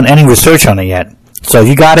done any research on it yet. So if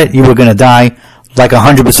you got it, you were going to die like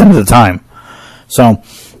 100% of the time. So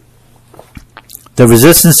the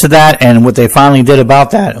resistance to that and what they finally did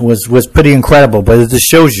about that was pretty incredible. But it just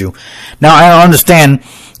shows you. Now, I understand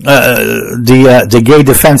the gay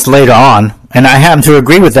defense later on, and I happen to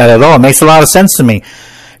agree with that at all. It makes a lot of sense to me.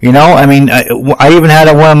 I even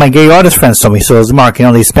had one of my gay artist friends tell me, so Mark,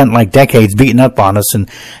 they spent like decades beating up on us and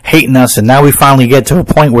hating us, and now we finally get to a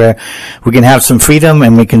point where we can have some freedom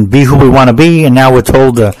and we can be who we want to be, and now we're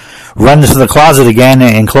told to run into the closet again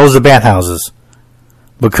and close the bathhouses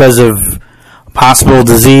because of possible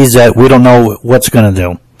disease that we don't know what's going to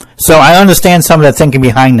do. So I understand some of that thinking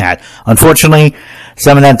behind that. Unfortunately,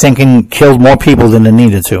 some of that thinking killed more people than it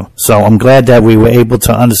needed to. So I'm glad that we were able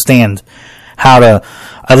to understand how to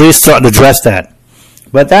at least start to address that.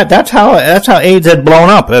 But that's how AIDS had blown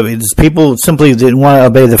up. I mean, people simply didn't want to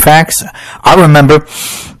obey the facts. I remember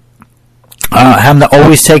having to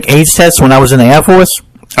always take AIDS tests when I was in the Air Force.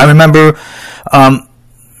 I remember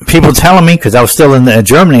people telling me, because I was still in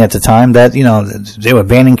Germany at the time, that, they were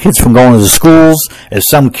banning kids from going to the schools. If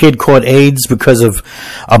some kid caught AIDS because of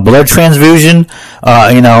a blood transfusion,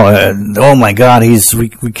 oh my God,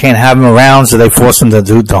 we can't have him around, so they forced him to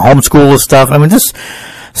do the homeschool stuff. I mean, just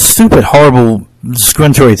stupid, horrible,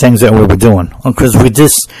 discriminatory things that we were doing. Because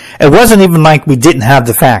it wasn't even like we didn't have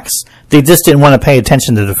the facts. They just didn't want to pay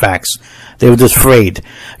attention to the facts. They were just afraid.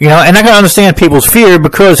 And I can understand people's fear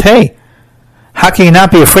because, hey, how can you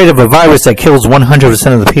not be afraid of a virus that kills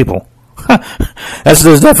 100% of the people?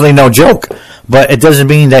 There's definitely no joke. But it doesn't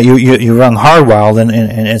mean that you run hard wild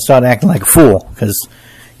and start acting like a fool, because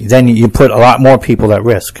then you put a lot more people at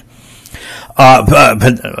risk.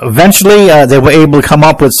 But eventually, they were able to come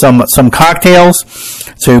up with some cocktails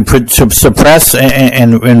to suppress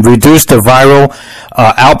and reduce the viral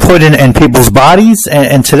output in people's bodies.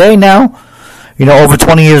 And today now, over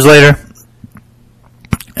 20 years later,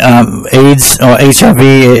 AIDS or HIV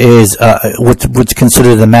is what's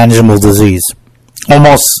considered a manageable disease,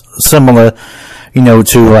 almost similar,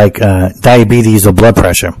 to like diabetes or blood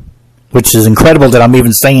pressure, which is incredible that I'm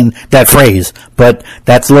even saying that phrase, but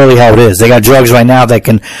that's literally how it is. They got drugs right now that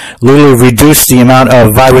can literally reduce the amount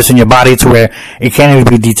of virus in your body to where it can't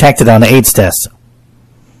even be detected on the AIDS test.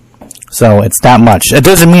 So it's that much. It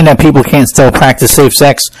doesn't mean that people can't still practice safe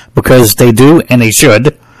sex, because they do and they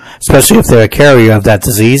should, especially if they're a carrier of that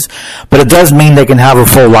disease. But it does mean they can have a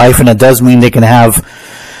full life, and it does mean they can have,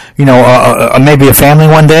 maybe a family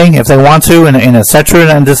one day if they want to, and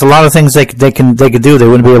etc. And there's a lot of things they could do they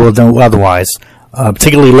wouldn't be able to do otherwise,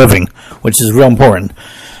 particularly living, which is real important.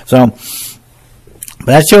 So, but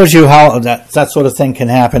that shows you how that sort of thing can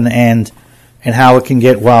happen and how it can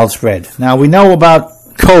get widespread. Now we know about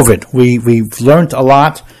COVID. We've learned a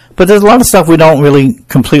lot, but there's a lot of stuff we don't really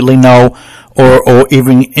completely know or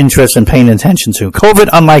even interest in paying attention to. COVID,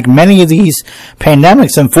 unlike many of these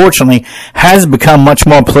pandemics, unfortunately, has become much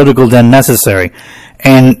more political than necessary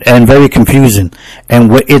and very confusing.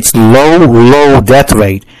 And its low death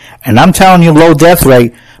rate, and I'm telling you low death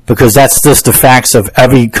rate because that's just the facts of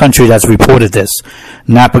every country that's reported this,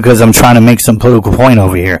 not because I'm trying to make some political point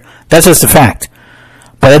over here. That's just a fact.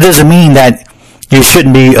 But it doesn't mean that you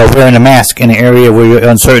shouldn't be wearing a mask in an area where you're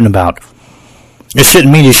uncertain about. It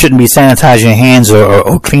shouldn't mean you shouldn't be sanitizing your hands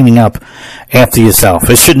or cleaning up after yourself.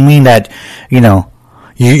 It shouldn't mean that,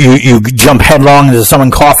 you jump headlong into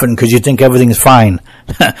someone coughing because you think everything's fine.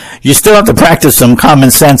 You still have to practice some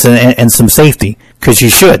common sense and some safety, because you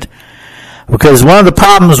should. Because one of the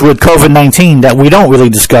problems with COVID-19 that we don't really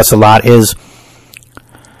discuss a lot is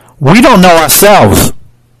we don't know ourselves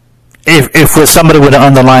if we're somebody with an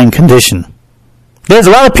underlying condition. There's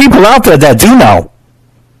a lot of people out there that do know.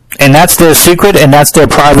 And that's their secret, and that's their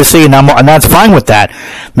privacy, and that's fine with that.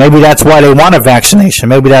 Maybe that's why they want a vaccination.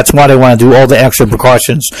 Maybe that's why they want to do all the extra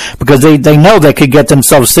precautions, because they know they could get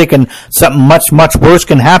themselves sick and something much, much worse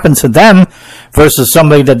can happen to them versus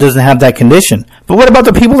somebody that doesn't have that condition. But what about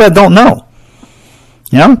the people that don't know?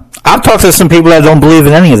 I've talked to some people that don't believe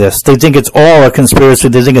in any of this. They think it's all a conspiracy.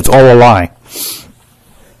 They think it's all a lie.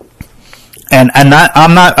 And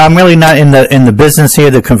I'm really not in the business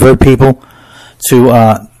here to convert people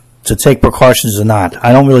to take precautions or not.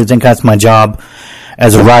 I don't really think that's my job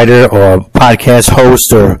as a writer or a podcast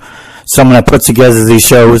host or someone that puts together these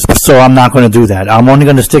shows, so I'm not going to do that. I'm only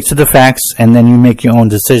going to stick to the facts, and then you make your own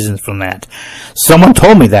decisions from that. Someone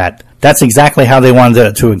told me that. That's exactly how they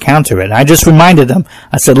wanted to encounter it. I just reminded them.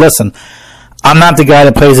 I said, listen, I'm not the guy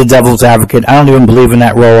that plays the devil's advocate. I don't even believe in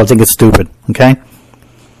that role. I think it's stupid, okay?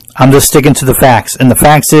 I'm just sticking to the facts. And the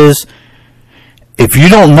facts is, if you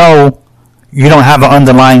don't know you don't have an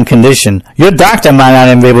underlying condition, your doctor might not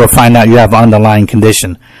even be able to find out you have an underlying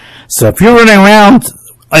condition. So if you're running around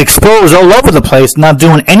exposed all over the place, not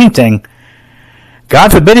doing anything,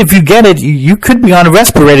 God forbid if you get it, you could be on a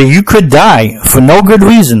respirator. You could die for no good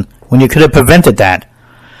reason when you could have prevented that.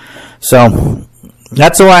 So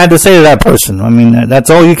that's all I had to say to that person. I mean, that's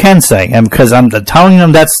all you can say. And because I'm telling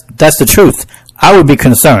them that's the truth, I would be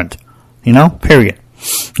concerned. Period.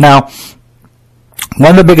 Now,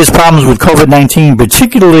 one of the biggest problems with COVID-19,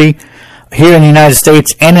 particularly here in the United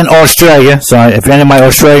States and in Australia, so if any of my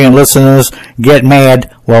Australian listeners get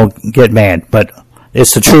mad, well, get mad, but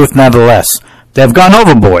it's the truth nevertheless. They've gone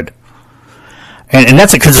overboard. And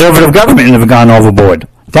that's a conservative government that have gone overboard.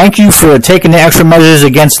 Thank you for taking the extra measures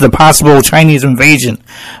against the possible Chinese invasion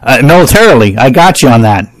militarily. I got you on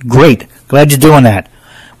that. Great. Glad you're doing that.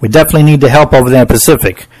 We definitely need the help over there in the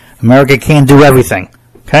Pacific. America can't do everything.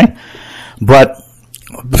 Okay? But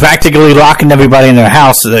practically locking everybody in their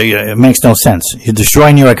house, it makes no sense. You're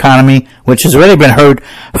destroying your economy, which has already been hurt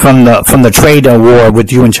from the trade war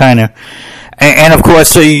with you and China. And of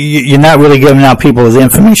course, you're not really giving out people the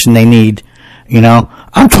information they need.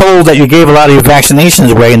 I'm told that you gave a lot of your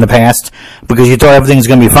vaccinations away in the past because you thought everything's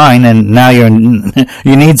going to be fine, and now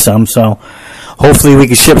you need some. So hopefully we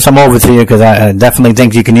can ship some over to you, because I definitely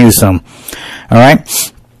think you can use some. All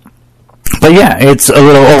right. But yeah, it's a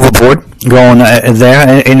little overboard going there.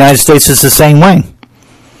 In the United States, it's the same way.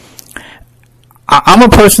 I'm a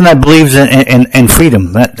person that believes in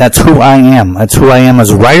freedom. That's who I am. That's who I am as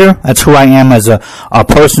a writer. That's who I am as a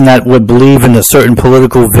person that would believe in a certain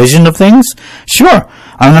political vision of things. Sure,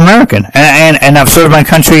 I'm an American, and I've served my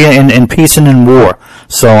country in peace and in war.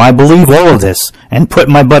 So I believe all of this and put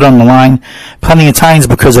my butt on the line plenty of times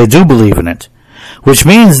because I do believe in it. Which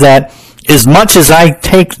means that as much as I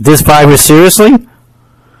take this virus seriously,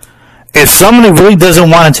 if somebody really doesn't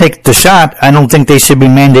want to take the shot, I don't think they should be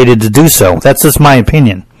mandated to do so. That's just my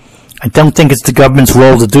opinion. I don't think it's the government's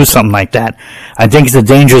role to do something like that. I think it's a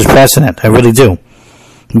dangerous precedent. I really do.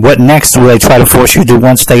 What next will they try to force you to do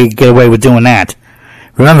once they get away with doing that?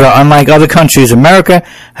 Remember, unlike other countries, America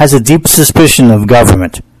has a deep suspicion of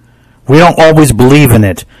government. We don't always believe in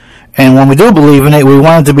it. And when we do believe in it, we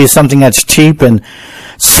want it to be something that's cheap and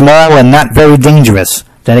small and not very dangerous.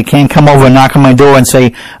 That it can't come over and knock on my door and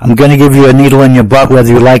say, I'm going to give you a needle in your butt whether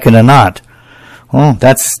you like it or not. Well,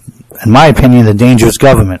 that's, in my opinion, the dangerous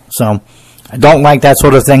government. So I don't like that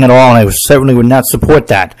sort of thing at all, and I certainly would not support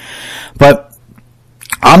that. But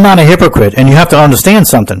I'm not a hypocrite, and you have to understand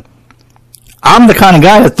something. I'm the kind of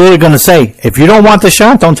guy that's literally going to say, if you don't want the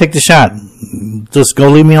shot, don't take the shot. Just go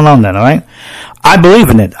leave me alone then, all right? I believe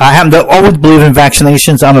in it. I happen to always believe in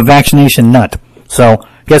vaccinations. I'm a vaccination nut. So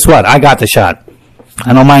guess what? I got the shot.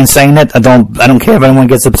 I don't mind saying it. I don't care if anyone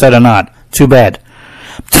gets upset or not. Too bad.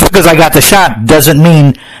 Just because I got the shot doesn't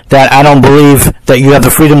mean that I don't believe that you have the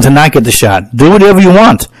freedom to not get the shot. Do whatever you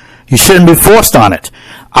want. You shouldn't be forced on it.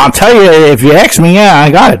 I'll tell you, if you ask me, yeah, I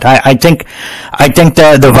got it. I think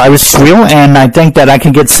that the virus is real, and I think that I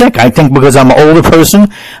can get sick. I think because I'm an older person,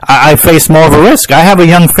 I face more of a risk. I have a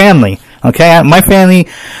young family. Okay, my family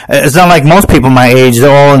is not like most people my age. They're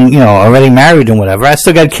all, already married and whatever. I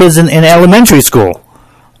still got kids in elementary school.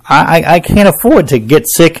 I can't afford to get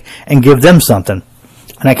sick and give them something.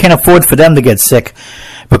 And I can't afford for them to get sick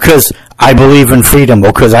because I believe in freedom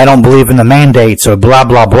or because I don't believe in the mandates or blah,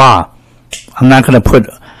 blah, blah. I'm not going to put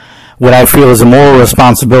what I feel is a moral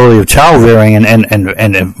responsibility of child rearing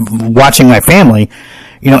and watching my family,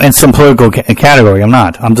 in some political category. I'm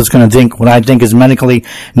not. I'm just going to think what I think is medically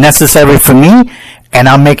necessary for me, and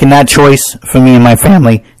I'm making that choice for me and my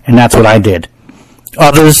family, and that's what I did.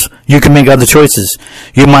 Others, you can make other choices.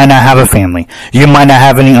 You might not have a family. You might not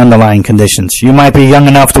have any underlying conditions. You might be young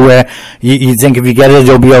enough to where you think if you get it,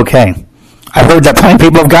 you'll be okay. I've heard that plenty of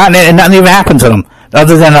people have gotten it and nothing even happened to them,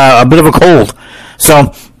 other than a bit of a cold.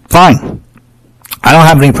 So, fine. I don't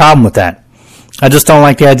have any problem with that. I just don't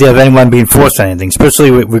like the idea of anyone being forced to anything, especially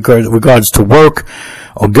with regards to work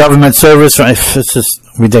or government service. It's just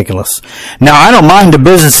ridiculous. Now, I don't mind the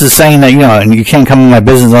businesses saying that, you can't come in my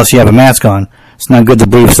business unless you have a mask on. It's not good to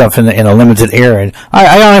breathe stuff in a limited area.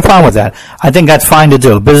 I don't have a problem with that. I think that's fine to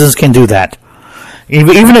do. Business can do that.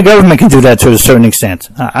 Even the government can do that to a certain extent.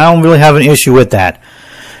 I don't really have an issue with that.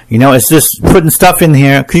 It's just putting stuff in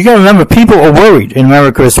here. Because you got to remember, people are worried in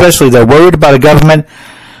America, especially. They're worried about a government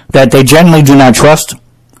that they generally do not trust.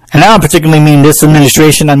 And I don't particularly mean this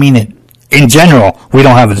administration. I mean it. In general, we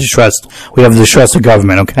don't have a distrust. We have a distrust of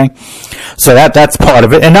government, okay? So that's part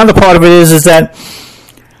of it. Another part of it is that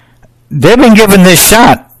they've been given this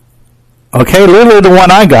shot, okay, literally the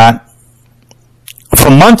one I got, for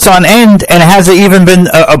months on end, and it hasn't even been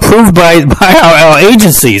approved by our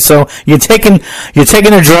agency. So you're taking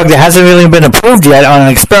a drug that hasn't really been approved yet on an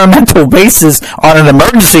experimental basis, on an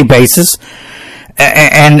emergency basis,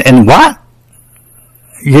 and what?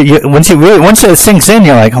 Once it sinks in,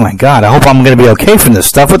 you're like, oh my God, I hope I'm going to be okay from this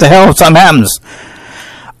stuff. What the hell if something happens?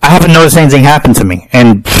 I haven't noticed anything happen to me,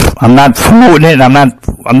 and I'm not promoting it, and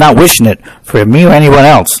I'm not wishing it for me or anyone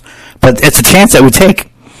else. But it's a chance that we take.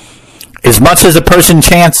 As much as a person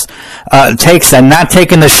chance takes and not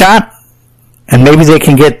taking the shot, and maybe they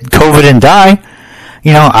can get COVID and die,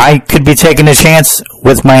 I could be taking a chance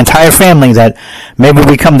with my entire family that maybe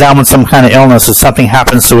we come down with some kind of illness or something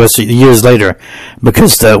happens to us years later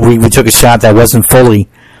because we took a shot that wasn't fully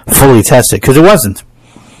tested, because it wasn't.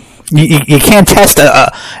 You can't test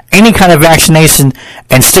any kind of vaccination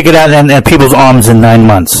and stick it out in people's arms in 9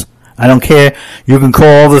 months. I don't care. You can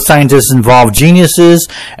call all the scientists involved geniuses,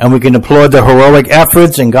 and we can applaud their heroic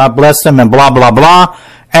efforts, and God bless them, and blah, blah, blah.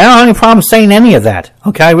 And I don't have any problem saying any of that.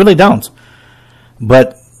 Okay, I really don't.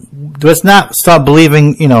 But let's not stop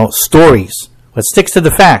believing, stories. Let's stick to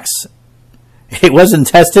the facts. It wasn't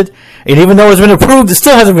tested, and even though it's been approved, it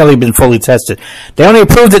still hasn't really been fully tested. They only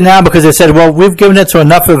approved it now because they said, well, we've given it to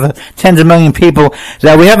enough of tens of million people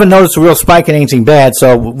that we haven't noticed a real spike in anything bad,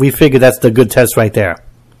 so we figured that's the good test right there.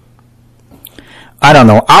 I don't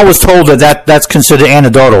know. I was told that's considered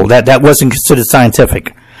anecdotal, that wasn't considered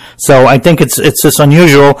scientific. So I think it's just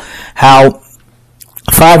unusual how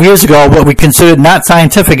 5 years ago what we considered not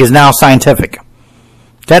scientific is now scientific.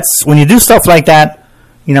 That's when you do stuff like that.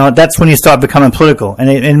 That's when you start becoming political, and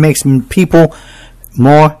it makes people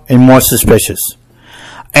more and more suspicious.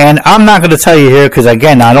 And I'm not going to tell you here because,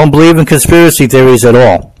 again, I don't believe in conspiracy theories at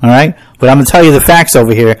all right? But I'm going to tell you the facts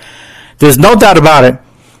over here. There's no doubt about it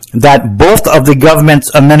that both of the government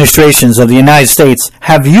administrations of the United States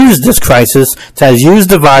have used this crisis, has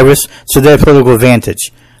used the virus to their political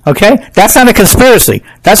advantage. Okay? That's not a conspiracy.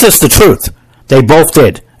 That's just the truth. They both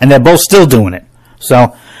did, and they're both still doing it.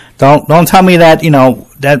 So Don't tell me that,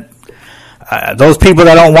 those people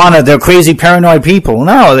that don't want it, they're crazy, paranoid people.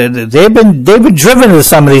 No, they've been driven to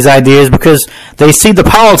some of these ideas because they see the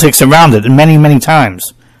politics around it many, many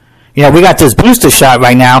times. We got this booster shot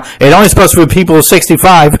right now. It's only supposed to be people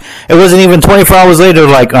 65. It wasn't even 24 hours later,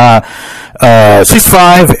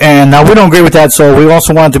 65, and now we don't agree with that, so we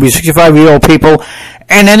also want it to be 65-year-old people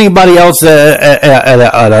and anybody else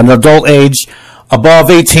at an adult age above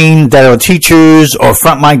 18 that are teachers or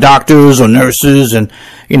frontline doctors or nurses, and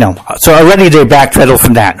so already they backpedal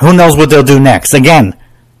from that. Who knows what they'll do next? Again,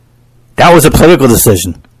 that was a political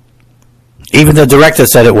decision. Even the director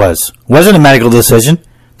said it wasn't a medical decision.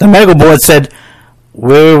 The medical board said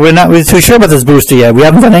we're not really too sure about this booster yet. We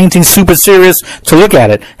haven't done anything super serious to look at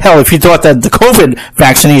it. Hell, if you thought that the COVID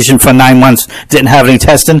vaccination for 9 months didn't have any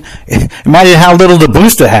testing, imagine how little the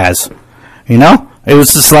booster has. It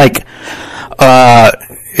was just like,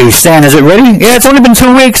 Stan, is it ready? Yeah, it's only been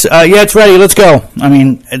 2 weeks. Yeah, it's ready. Let's go. I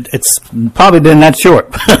mean, it's probably been that short.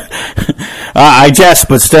 I jest,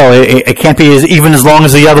 but still, it can't be even as long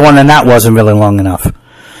as the other one, and that wasn't really long enough.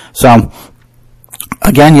 So,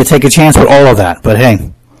 again, you take a chance with all of that. But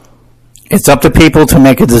hey, it's up to people to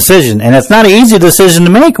make a decision. And it's not an easy decision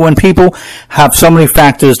to make when people have so many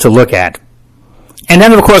factors to look at. And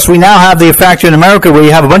then, of course, we now have the factor in America where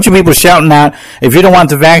you have a bunch of people shouting out, if you don't want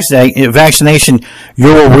the vaccination,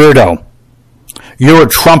 you're a weirdo. You're a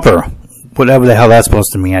Trumper. Whatever the hell that's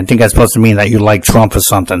supposed to mean. I think that's supposed to mean that you like Trump or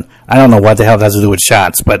something. I don't know what the hell that has to do with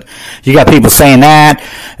shots. But you got people saying that.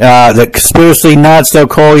 The conspiracy nuts, they'll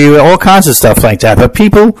call you. All kinds of stuff like that. But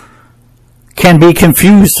people can be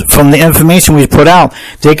confused from the information we put out.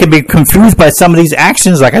 They can be confused by some of these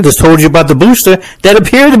actions, like I just told you about the booster, that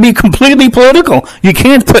appear to be completely political. You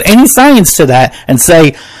can't put any science to that and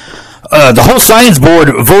say, the whole science board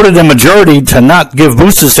voted a majority to not give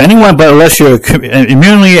boosters to anyone but unless you're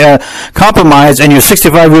immunely compromised and you're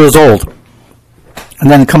 65 years old.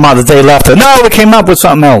 And then come out the day after, no, we came up with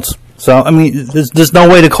something else. So, I mean, there's no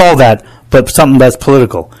way to call that but something that's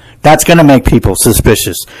political. That's going to make people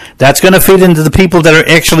suspicious. That's going to feed into the people that are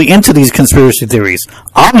actually into these conspiracy theories.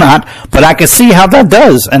 I'm not, but I can see how that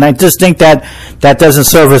does. And I just think that doesn't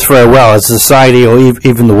serve us very well as a society or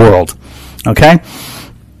even the world. Okay?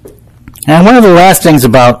 And one of the last things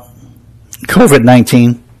about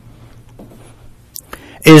COVID-19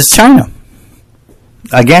 is China.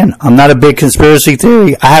 Again, I'm not a big conspiracy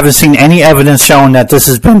theory. I haven't seen any evidence showing that this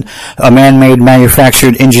has been a man-made,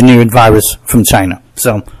 manufactured, engineered virus from China.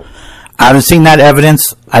 So, I haven't seen that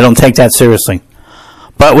evidence. I don't take that seriously.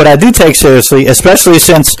 But what I do take seriously, especially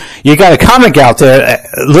since you got a comic out there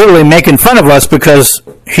literally making fun of us because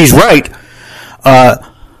he's right,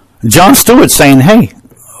 Jon Stewart saying, hey,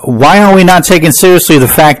 why are we not taking seriously the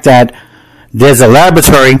fact that there's a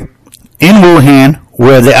laboratory in Wuhan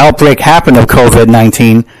where the outbreak happened of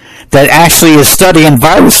COVID-19 that actually is studying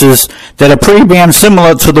viruses that are pretty damn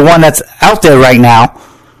similar to the one that's out there right now?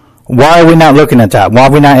 Why are we not looking at that? Why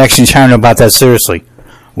are we not actually trying about that seriously?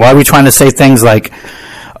 Why are we trying to say things like,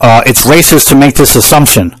 it's racist to make this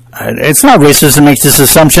assumption? It's not racist to make this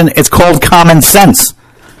assumption. It's called common sense.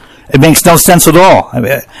 It makes no sense at all.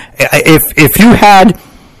 If you had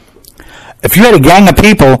a gang of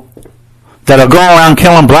people that are going around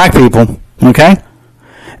killing black people, okay,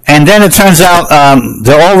 and then it turns out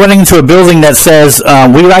they're all running into a building that says,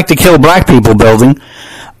 we like to kill black people building,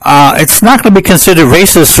 it's not going to be considered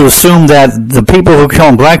racist to assume that the people who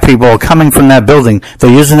kill black people are coming from that building. They're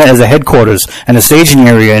using it as a headquarters and a staging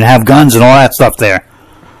area and have guns and all that stuff there.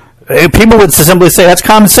 People would simply say, that's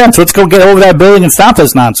common sense. Let's go get over that building and stop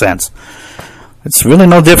this nonsense. It's really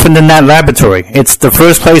no different than that laboratory. It's the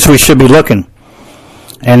first place we should be looking.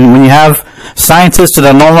 And when you have scientists that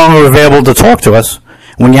are no longer available to talk to us,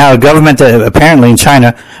 when you have a government that apparently in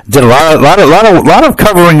China did a lot of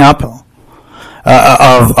covering up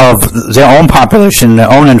of their own population,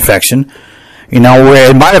 their own infection, where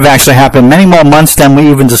it might have actually happened many more months than we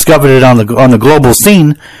even discovered it on the global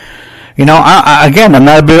scene. Again, I'm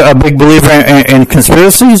not a big believer in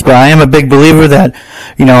conspiracies, but I am a big believer that,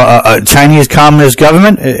 a Chinese Communist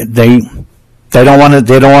government, they don't want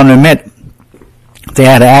to admit they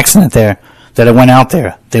had an accident there, that it went out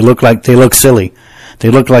there. They look silly. They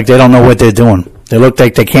look like they don't know what they're doing. They look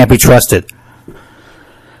like they can't be trusted.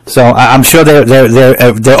 So I'm sure they're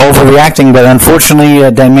overreacting, but unfortunately,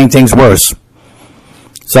 they make things worse.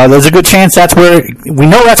 So there's a good chance that's where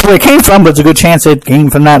it came from, but there's a good chance it came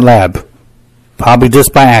from that lab. Probably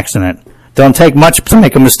just by accident. Don't take much to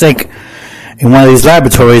make a mistake in one of these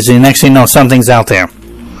laboratories, and the next thing you know, something's out there.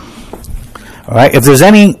 Alright, if there's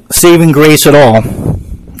any saving grace at all,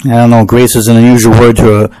 I don't know, grace is an unusual word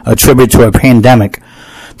to attribute to a pandemic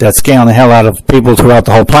that's scaling the hell out of people throughout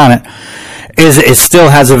the whole planet, is it still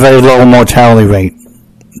has a very low mortality rate.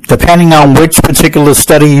 Depending on which particular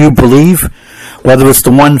study you believe, whether it's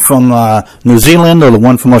the one from New Zealand or the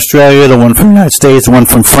one from Australia, the one from the United States, the one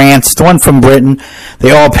from France, the one from Britain,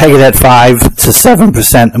 they all peg it at 5 to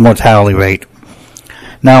 7% mortality rate.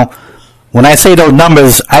 Now, when I say those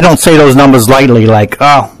numbers, I don't say those numbers lightly, like,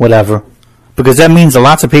 oh, whatever, because that means that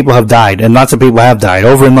lots of people have died, and lots of people have died,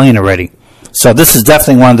 over 1 million already. So this is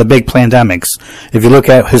definitely one of the big pandemics. If you look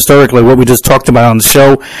at historically what we just talked about on the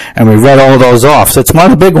show, and we read all of those off, so it's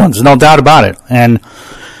one of the big ones, no doubt about it. And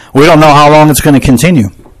we don't know how long it's going to continue.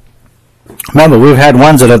 Remember, we've had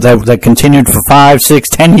ones that continued for 5, 6,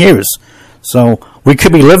 10 years. So we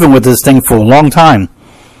could be living with this thing for a long time.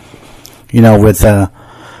 With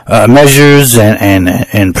measures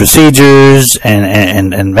and procedures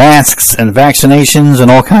and masks and vaccinations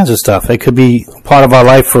and all kinds of stuff. It could be part of our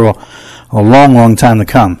life for a long, long time to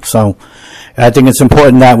come. So I think it's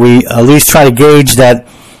important that we at least try to gauge that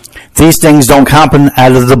these things don't happen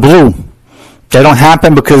out of the blue. They don't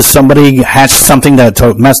happen because somebody hatched something that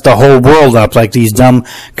messed the whole world up, like these dumb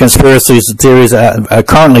conspiracy theories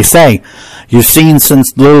currently say. You've seen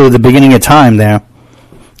since literally the beginning of time there.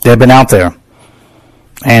 They've been out there.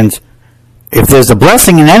 And if there's a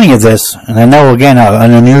blessing in any of this, and I know, again,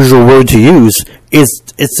 an unusual word to use, it's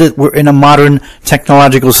that we're in a modern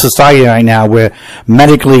technological society right now where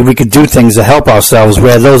medically we could do things to help ourselves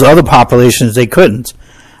where those other populations, they couldn't.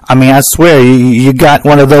 I mean, I swear, you got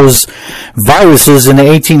one of those viruses in the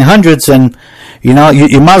 1800s, and, you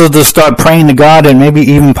might as well just start praying to God and maybe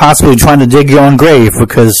even possibly trying to dig your own grave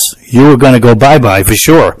because you were going to go bye-bye for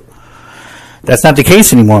sure. That's not the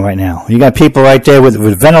case anymore right now. You got people right there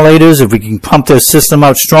with ventilators. If we can pump their system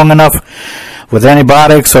out strong enough with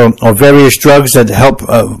antibiotics or various drugs that help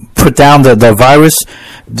put down the virus,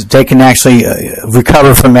 they can actually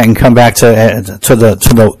recover from it and come back to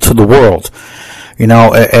the world.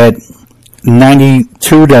 At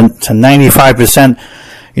 92 to 95%,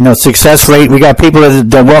 success rate. We got people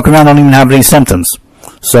that walk around don't even have any symptoms.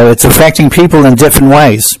 So it's affecting people in different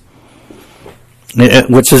ways.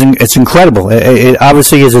 Which is it's incredible. It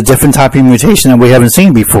obviously is a different type of mutation that we haven't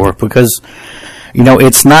seen before because,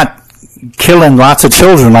 it's not killing lots of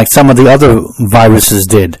children like some of the other viruses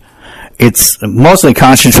did. It's mostly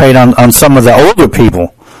concentrated on some of the older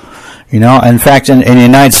people. In fact, in the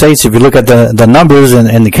United States, if you look at the numbers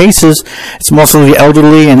and the cases, it's mostly the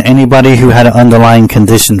elderly and anybody who had an underlying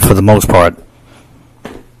condition for the most part.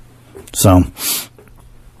 So,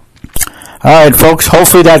 all right, folks,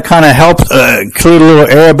 hopefully that kind of helped clear a little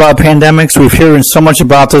air about pandemics. We've hearing so much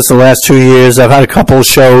about this the last 2 years. I've had a couple of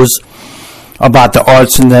shows about the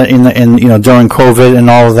arts in during COVID and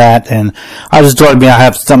all of that, and I just thought I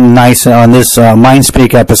have something nice on this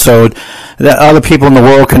MindSpeak episode that other people in the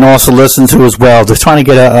world can also listen to as well. They're trying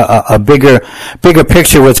to get a bigger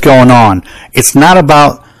picture of what's going on. It's not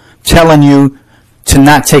about telling you to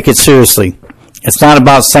not take it seriously. It's not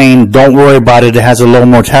about saying don't worry about it. It has a low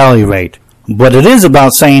mortality rate. But it is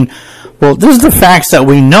about saying, well, this is the facts that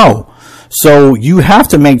we know. So you have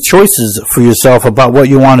to make choices for yourself about what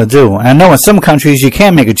you want to do. And I know in some countries you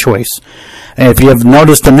can't make a choice. And if you have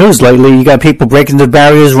noticed the news lately, you got people breaking the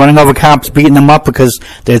barriers, running over cops, beating them up because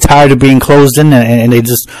they're tired of being closed in and they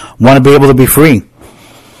just want to be able to be free.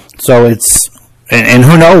 So and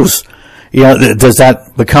who knows? Does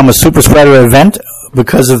that become a super spreader event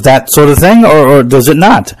because of that sort of thing, or does it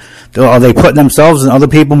not? Are they putting themselves and other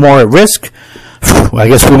people more at risk? I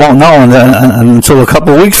guess we won't know until a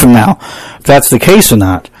couple of weeks from now if that's the case or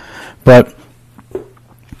not. But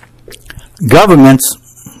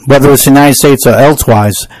governments, whether it's the United States or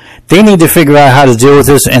elsewise, they need to figure out how to deal with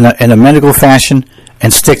this in a medical fashion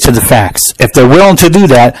and stick to the facts. If they're willing to do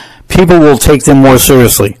that, people will take them more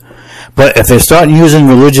seriously. But if they start using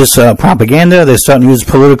religious propaganda, they start using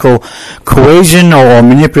political coercion or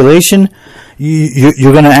manipulation,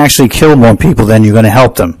 you're going to actually kill more people than you're going to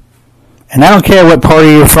help them. And I don't care what party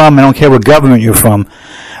you're from, I don't care what government you're from.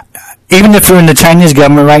 Even if you're in the Chinese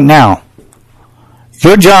government right now,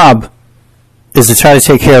 your job is to try to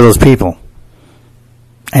take care of those people.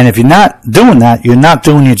 And if you're not doing that, you're not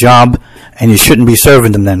doing your job, and you shouldn't be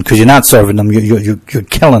serving them then, because you're not serving them, you're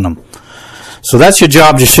killing them. So that's your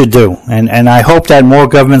job you should do. And I hope that more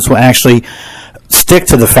governments will actually stick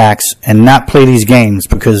to the facts and not play these games,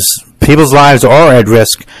 because people's lives are at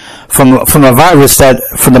risk from a virus that,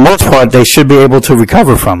 for the most part, they should be able to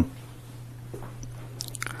recover from.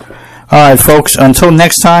 All right, folks, until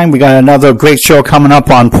next time, we got another great show coming up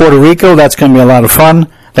on Puerto Rico. That's going to be a lot of fun.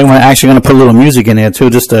 I think we're actually going to put a little music in there, too,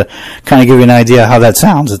 just to kind of give you an idea how that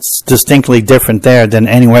sounds. It's distinctly different there than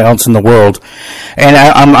anywhere else in the world. And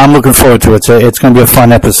I'm looking forward to it. It's going to be a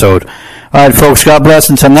fun episode. All right, folks, God bless.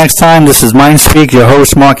 Until next time, this is MindSpeak, your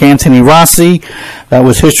host, Mark Anthony Rossi. That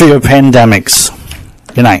was History of Pandemics.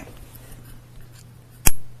 Good night.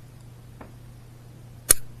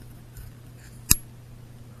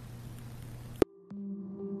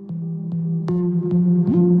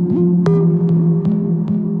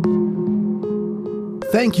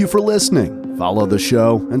 Thank you for listening. Follow the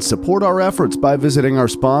show and support our efforts by visiting our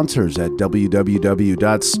sponsors at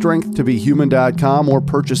www.strengthtobehuman.com or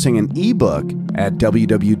purchasing an ebook at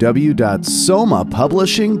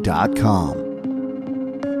www.somapublishing.com.